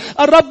أحبة.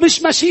 الرب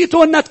مش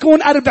مشيته أن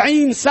تكون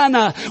 40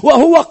 سنة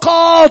وهو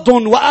قاض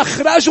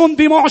وأخرج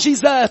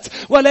بمعجزات،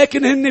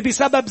 ولكن هن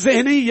بسبب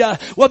ذهنية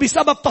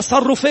وبسبب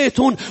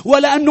تصرفاتهم،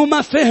 ولأنه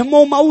ما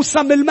فهموا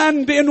موسم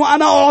المن بأنه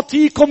أنا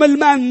أعطيكم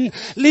المن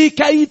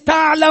لكي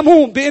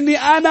تعلموا بأني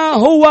أنا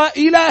هو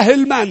إله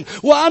المن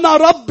وأنا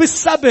رب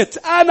السبت.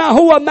 أنا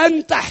هو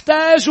من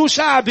تحتاج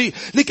شعبي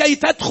لكي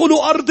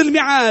تدخلوا أرض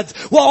الميعاد،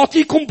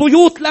 وأعطيكم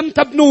بيوت لم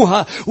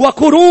تبنوها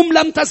وكروم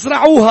لم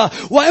تزرعوها.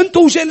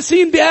 وأنتم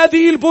جالسين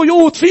بهذه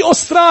البيوت في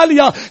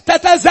أستراليا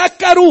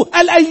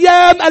تتذكروا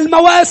الأيام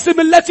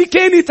المواسم التي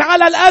كانت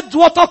على الأد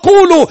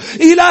وتقولوا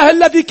إله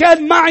الذي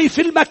كان معي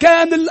في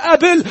المكان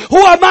القبل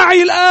هو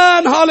معي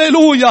الآن.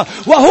 هاليلويا.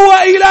 وهو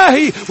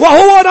إلهي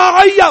وهو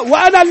راعي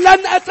وأنا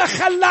لن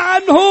أتخلى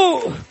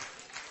عنه.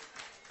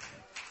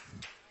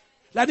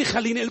 لأني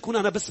خليني لكم،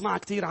 أنا بسمع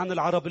كتير عن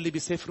العرب اللي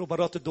بيسافروا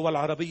برات الدول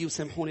العربية،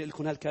 وسامحوني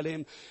لكم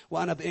هالكلام،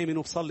 وأنا بآمن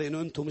وبصلي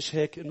إنه أنتم مش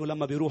هيك. إنه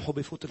لما بيروحوا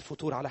بيفوت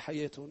الفتور على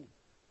حياتهم.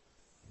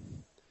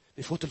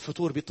 بيفوت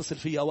الفطور. بيتصل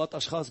فيه اوقات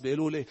اشخاص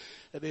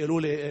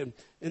بيقولوا لي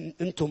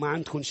انتم ما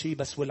عندكم شيء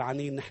بس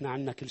ولعانين، نحن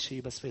عندنا كل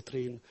شيء بس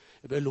فاطرين.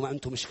 بقول له ما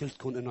انتم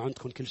مشكلتكم انه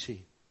عندكم كل شيء.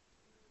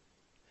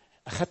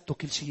 اخذتوا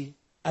كل شيء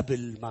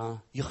قبل ما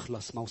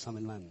يخلص موسم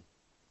المن.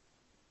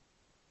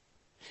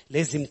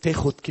 لازم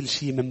تاخد كل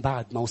شيء من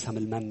بعد موسم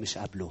المن مش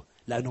قبله،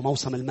 لانه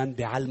موسم المن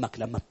بيعلمك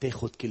لما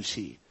بتاخد كل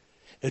شيء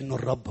انه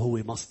الرب هو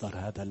مصدر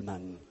هذا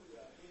المن.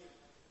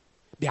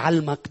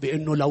 بيعلمك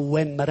بأنه لو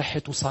وين ما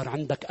رحت وصار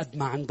عندك قد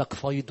ما عندك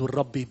فيض،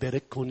 والرب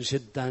يبارككم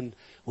جدا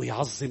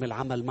ويعظم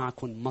العمل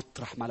معكم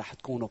مطرح ما رح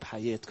تكونوا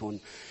بحياتكم.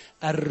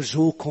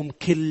 أرجوكم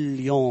كل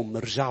يوم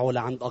ارجعوا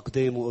لعند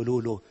أقدامه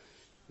وقولوا له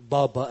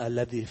بابا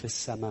الذي في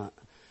السماء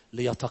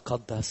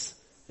ليتقدس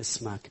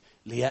اسمك،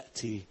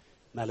 ليأتي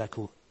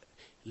ملكوت،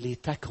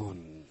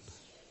 لتكن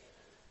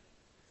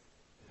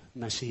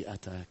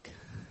مشيئتك،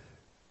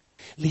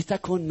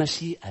 لتكن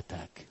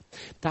مشيئتك.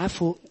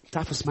 تعرفوا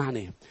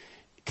اسمعني،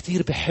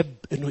 كتير بحب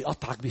انه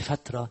يقطعك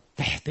بفترة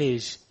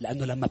تحتاج،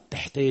 لانه لما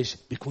بتحتاج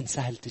بيكون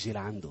سهل تجي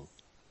لعنده.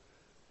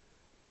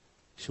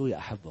 شو يا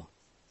احبه؟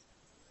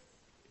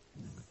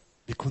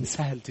 بيكون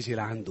سهل تجي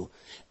لعنده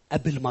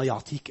قبل ما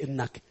يعطيك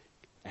انك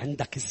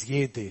عندك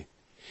زيادة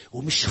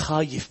ومش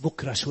خايف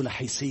بكرة شو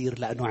رح يصير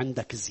لانه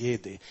عندك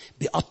زيادة.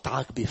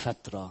 بيقطعك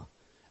بفترة.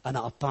 انا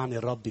قطعني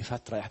الرب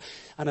بفترة.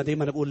 انا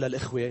دايما بقول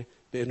للاخوة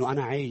بانه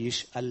انا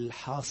عايش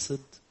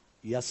الحاصد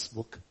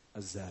يسبق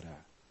الزارع.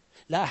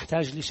 لا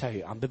أحتاج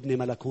لشيء، عم ببني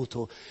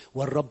ملكوته،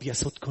 والرب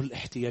يسد كل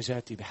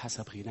احتياجاتي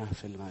بحسب غناه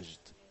في المجد.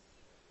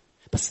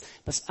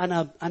 بس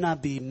أنا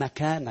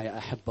بمكانة يا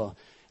أحبة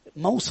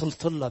ما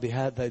وصلت له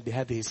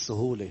بهذه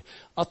السهولة.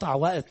 قطع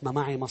وقت ما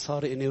معي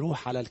مصاري إني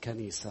روح على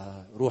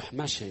الكنيسة، روح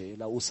مشي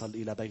لأوصل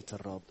إلى بيت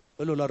الرب.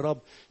 قل له للرب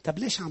طب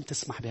ليش عم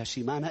تسمح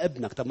بهالشيء؟ ما أنا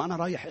ابنك. طب ما أنا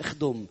رايح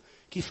أخدم.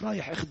 كيف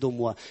رايح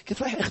أخدم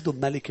كيف رايح أخدم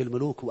ملك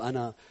الملوك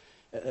وأنا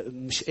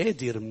مش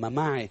قادر ما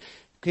معي؟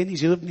 كان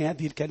يجاوبني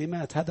هذه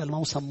الكلمات: هذا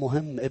الموسم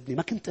مهم ابني.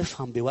 ما كنت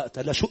أفهم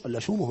بوقتها. لا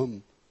شو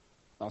مهم؟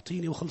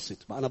 أعطيني وخلصت.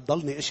 ما أنا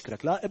بضلني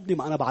أشكرك. لا ابني،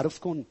 ما أنا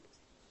بعرفكم.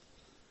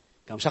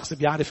 كم شخص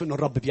بيعرف إنه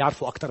الرب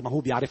بيعرفه أكتر ما هو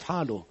بيعرف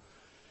حاله.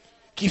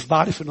 كيف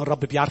بعرف إنه الرب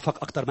بيعرفك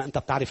أكتر ما أنت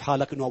بتعرف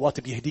حالك؟ إنه أوقات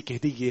بيهديك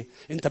هدية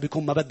أنت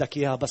بيكون ما بدك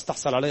إياها، بس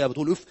تحصل عليها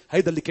بتقول أوف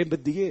هيدا اللي كان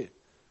بدي إياه.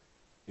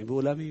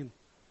 بيقول آمين.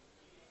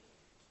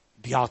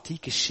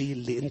 بيعطيك الشيء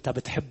اللي أنت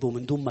بتحبه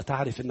من دون ما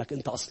تعرف إنك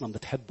أنت أصلا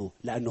بتحبه،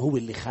 لأنه هو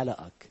اللي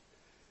خلقك.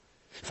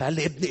 فقال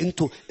لي ابني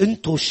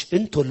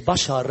أنتوا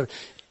البشر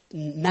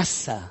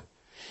نسى.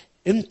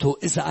 أنتوا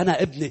إذا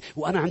أنا ابني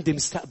وأنا عندي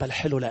مستقبل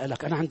حلو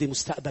لإلك، أنا عندي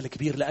مستقبل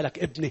كبير لإلك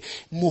ابني،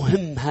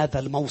 مهم هذا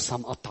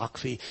الموسم أطعك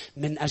فيه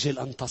من أجل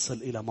أن تصل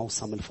إلى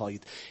موسم الفيض.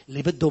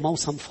 اللي بده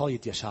موسم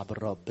فيض يا شعب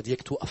الرب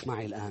بديك توقف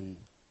معي الآن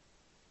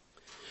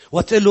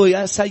وتقول له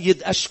يا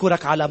سيد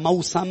أشكرك على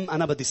موسم.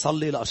 أنا بدي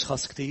صلي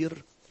لأشخاص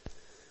كتير.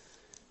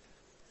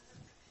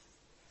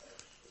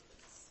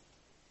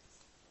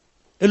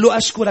 قل له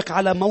أشكرك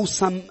على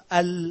موسم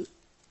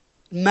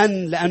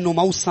المن، لأنه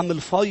موسم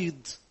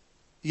الفيض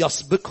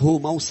يسبقه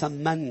موسم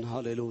من.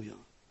 هاليلويا.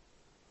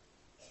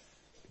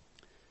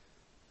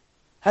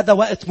 هذا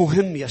وقت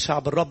مهم يا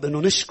شعب الرب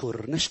إنه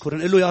نشكر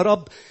نقول له يا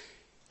رب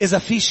إذا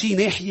في شيء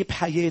ناحية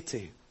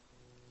بحياتي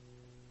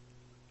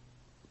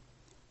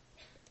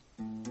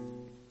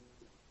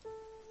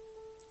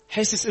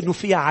حاسس إنه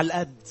فيها على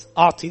القد،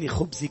 أعطيني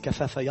خبزي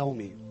كفاف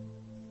يومي.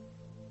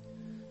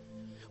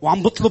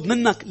 وعم بطلب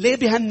منك ليه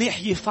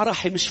بهالناحية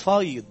فرحي مش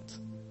فايض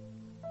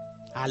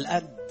على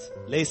القد؟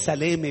 ليه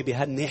سلامي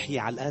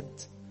بهالناحية على القد؟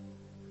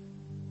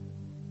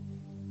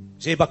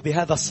 جايبك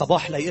بهذا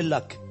الصباح ليقول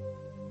لك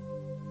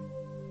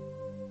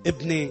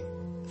ابني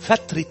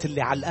فترة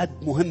اللي على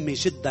القد مهمة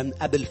جدا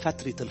قبل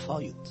فترة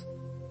الفايض.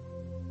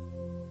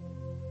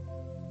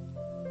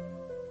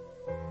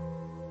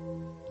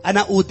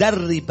 أنا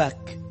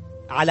أدربك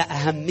على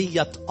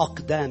أهمية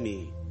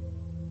أقدامي.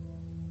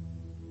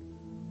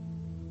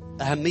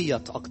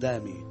 أهمية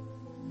أقدامي.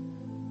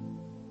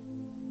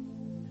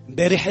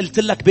 امبارح قلت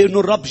لك بأنه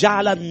الرب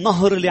جعل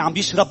النهر اللي عم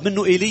بيشرب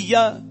منه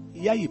إيليا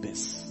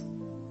ييبس.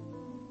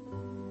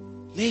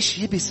 ليش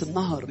يبس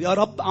النهر يا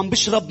رب؟ عم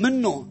بشرب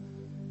منه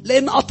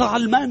لأن قطع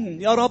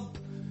المن يا رب.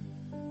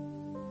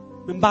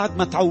 من بعد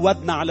ما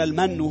تعودنا على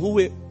المن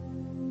وهو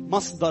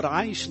مصدر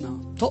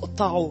عيشنا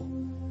تقطعه.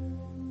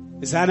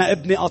 إذا أنا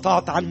ابني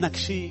قطعت عنك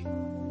شيء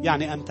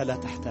يعني أنت لا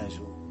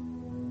تحتاجه.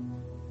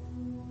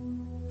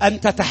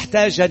 أنت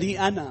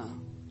تحتاجني أنا.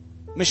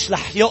 مش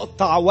رح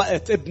يقطع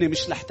وقت ابني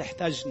مش رح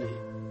تحتاجني،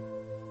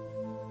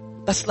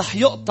 بس رح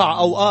يقطع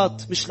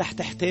أوقات مش رح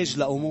تحتاج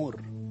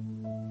لأمور.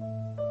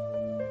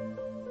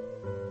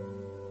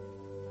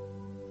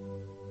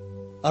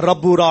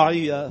 الرب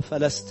راعي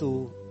فلست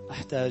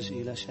أحتاج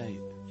إلى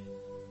شيء.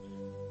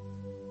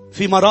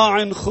 في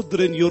مراع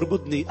خضر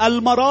يربضني.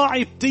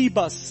 المراعي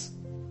بتيبس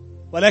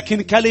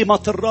ولكن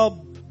كلمة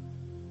الرب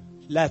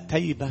لا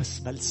تيبس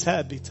بل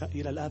ثابتة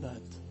إلى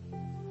الأبد.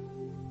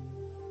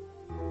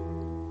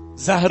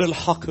 زهر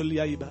الحقل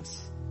ييبس،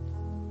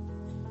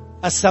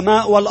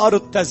 السماء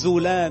والأرض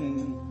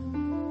تزولان.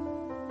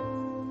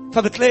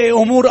 فبتلاقي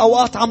أمور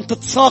أوقات عم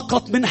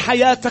تتساقط من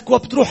حياتك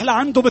وبتروح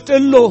لعنده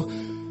بتقول له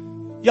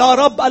يا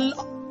رب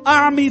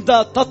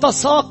الأعمدة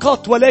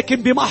تتساقط ولكن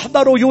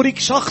بمحضره يريك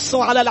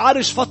شخصه على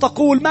العرش،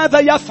 فتقول ماذا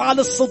يفعل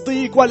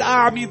الصديق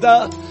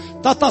والأعمدة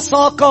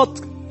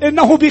تتساقط؟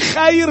 إنه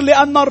بخير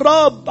لأن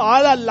الرب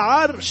على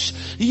العرش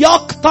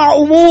يقطع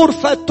أمور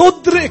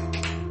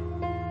فتدرك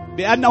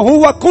بأنه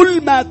هو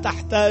كل ما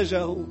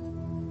تحتاجه.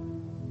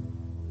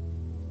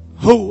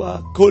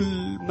 هو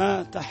كل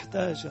ما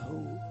تحتاجه.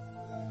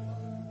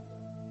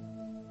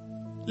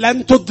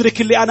 لن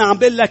تدرك اللي أنا عم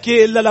بقول لك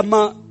إيه إلا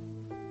لما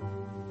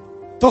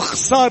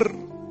تخسر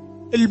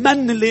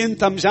المن اللي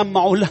أنت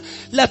مجمعه.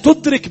 لا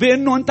تدرك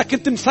بأنه أنت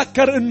كنت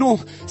مفكر أنه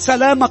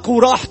سلامك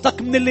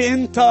وراحتك من اللي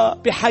أنت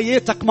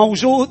بحياتك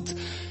موجود،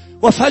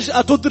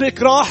 وفجأة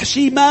تدرك راح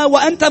شيء ما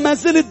وأنت ما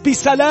زلت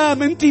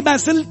بسلام. أنت ما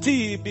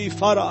زلتي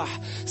بفرح،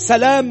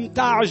 سلام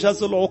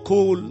تعجز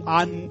العقول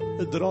عن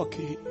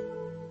إدراكه.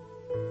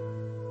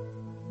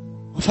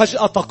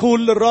 وفجأة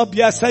تقول للرب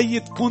يا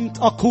سيد كنت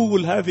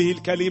أقول هذه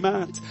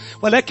الكلمات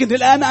ولكن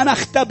الآن أنا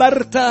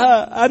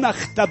اختبرتها. أنا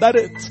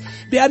اختبرت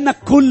بأن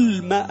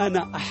كل ما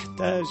أنا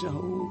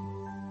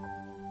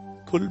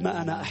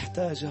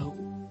أحتاجه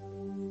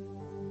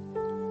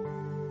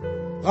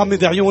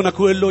غمض عيونك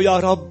وقل له يا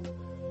رب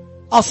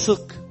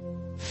أثق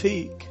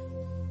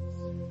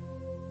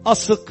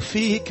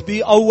فيك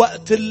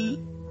بوقت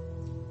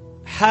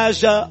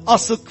الحاجة،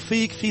 أثق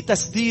فيك في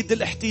تسديد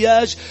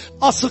الاحتياج،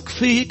 أثق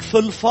فيك في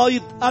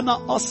الفيض.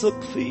 أنا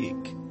أثق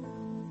فيك.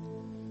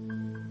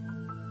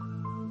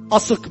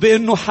 أثق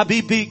بأنه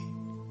حبيبي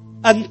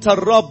أنت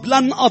الرب،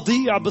 لن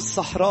أضيع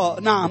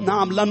بالصحراء. نعم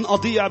نعم، لن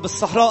أضيع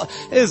بالصحراء.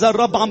 إذا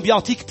الرب عم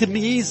بيعطيك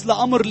تمييز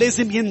لأمر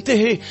لازم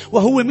ينتهي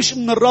وهو مش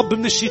من الرب،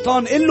 من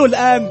الشيطان، قل له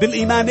الآن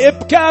بالإيمان: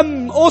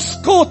 ابكم،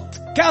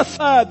 اسكت،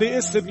 كفى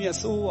باسم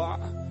يسوع.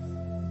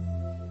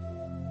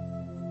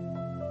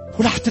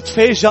 ورح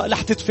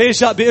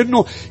تتفاجأ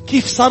بأنه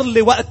كيف صار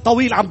لي وقت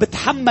طويل عم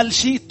بتحمل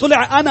شيء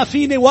طلع أنا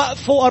فيني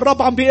وقفه.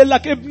 الرب عم بيقول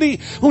لك: ابني،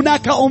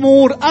 هناك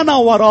أمور أنا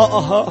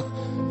وراءها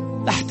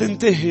رح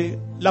تنتهي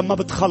لما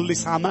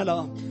بتخلص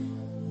عملها.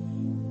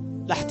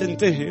 رح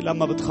تنتهي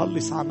لما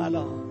بتخلص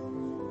عملها.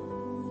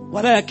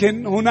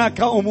 ولكن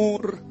هناك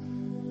أمور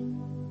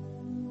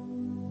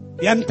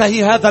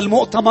ينتهي هذا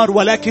المؤتمر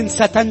ولكن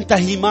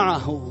ستنتهي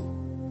معه.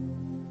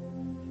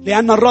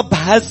 لأن الرب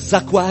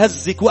هزك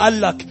وهزك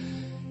وقال لك: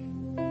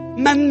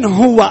 من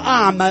هو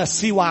أعمى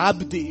سوى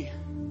عبدي؟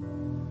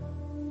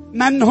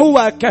 من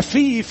هو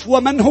كفيف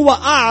ومن هو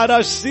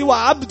أعرج سوى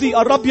عبدي؟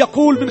 الرب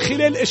يقول من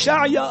خلال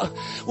إشعيا: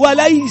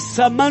 وليس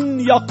من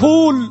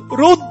يقول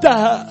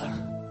ردها.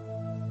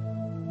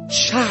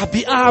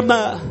 شعبي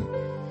أعمى،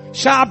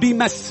 شعبي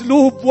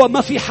مسلوب،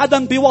 وما في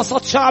حدا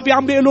بوسط شعبي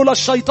عم بيقولوا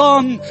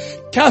للشيطان: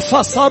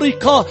 كفى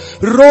سرقة،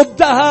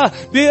 ردها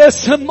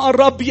باسم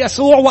الرب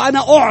يسوع.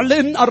 وأنا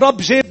أعلن، الرب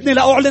جابني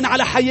لأعلن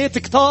على حياة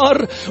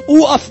كتار.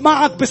 أوقف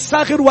معك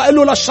بالثغر وقال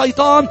له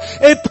للشيطان: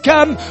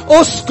 ابكم،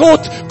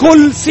 اسكت،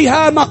 كل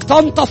سهامك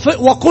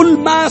تنطفئ وكل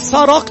ما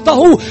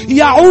سرقته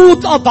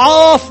يعود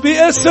أضعاف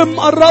باسم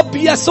الرب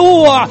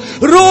يسوع.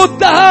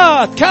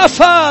 ردها،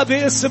 كفى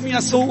باسم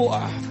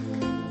يسوع.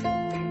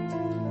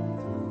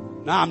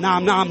 نعم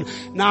نعم نعم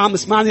نعم،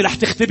 اسمعني، رح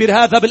تختبر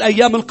هذا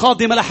بالأيام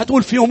القادمة. رح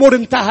تقول في أمور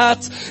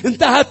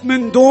انتهت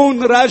من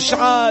دون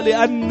رجعة،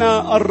 لأن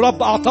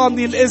الرب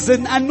أعطاني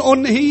الإذن أن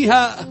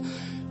أنهيها.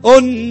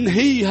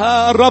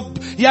 الرب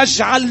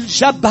يجعل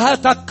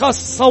جبهتك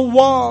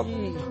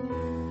كالصوان،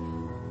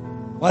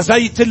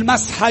 وزيت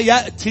المسحة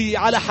يأتي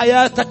على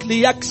حياتك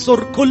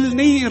ليكسر كل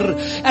نير.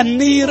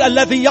 النير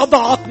الذي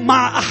يضعك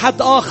مع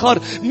أحد آخر،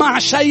 مع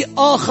شيء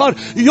آخر،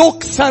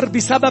 يكسر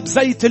بسبب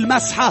زيت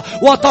المسحة.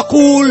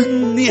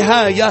 وتقول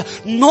نهاية،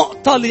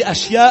 نقطة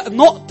لأشياء،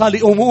 نقطة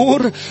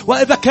لأمور.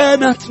 وإذا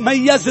كانت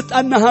ميزت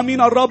أنها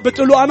من الرب،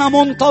 تقول له: أنا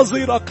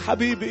منتظرك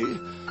حبيبي،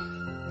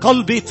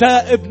 قلبي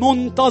تائب،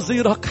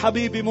 منتظرك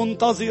حبيبي،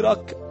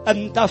 منتظرك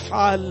أن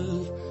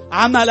تفعل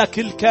عملك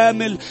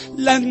الكامل.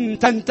 لن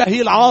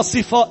تنتهي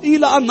العاصفة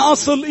إلى أن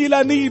أصل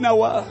إلى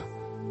نينوى،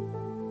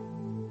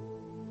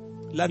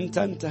 لن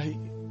تنتهي.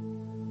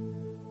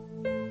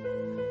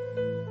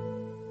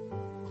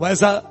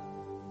 وإذا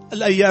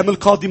الأيام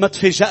القادمة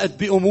تفاجأت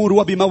بأمور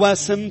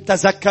وبمواسم،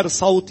 تذكر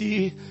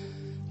صوتي،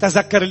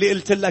 تذكر اللي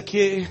قلت لك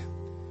إيه.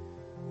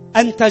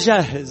 أنت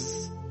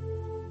جاهز،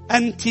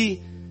 أنت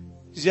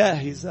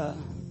جاهزة.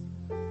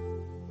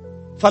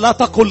 فلا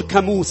تقل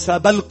كموسى،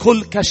 بل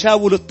قل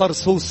كشاول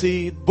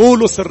الطرسوسي،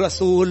 بولس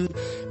الرسول: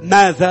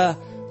 ماذا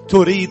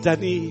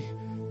تريدني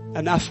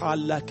أن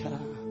أفعل لك؟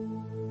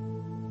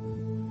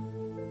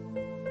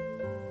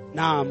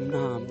 نعم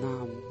نعم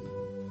نعم،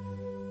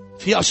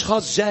 في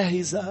أشخاص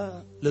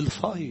جاهزة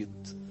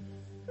للفيض،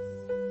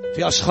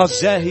 في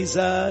أشخاص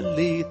جاهزة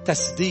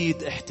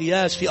لتسديد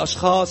احتياج، في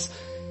أشخاص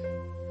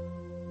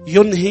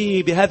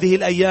ينهي بهذه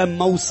الأيام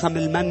موسم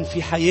المن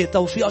في حياته،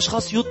 وفي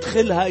أشخاص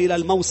يدخلها إلى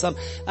الموسم.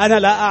 أنا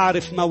لا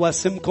أعرف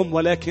مواسمكم،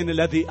 ولكن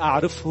الذي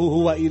أعرفه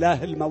هو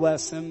إله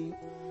المواسم،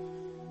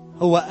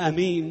 هو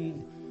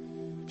أمين.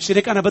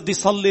 شريك أنا بدي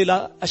صلي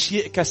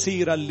لأشياء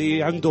كثيرة.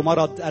 اللي عنده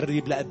مرض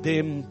قريب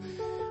لقدام،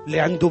 اللي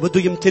عنده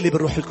بده يمتلي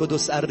بالروح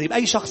القدس قريب،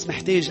 أي شخص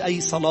محتاج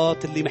أي صلاة،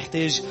 اللي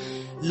محتاج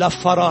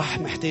لفرح،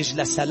 محتاج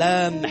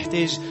لسلام،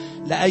 محتاج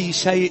لأي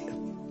شيء.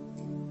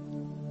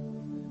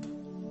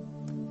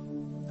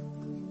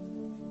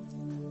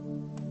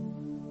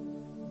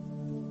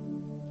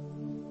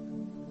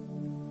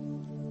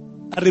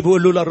 قرب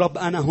وقول له للرب: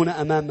 أنا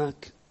هنا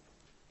أمامك،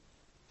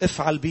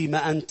 افعل بي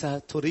ما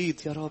أنت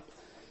تريد يا رب،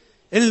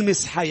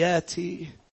 المس حياتي.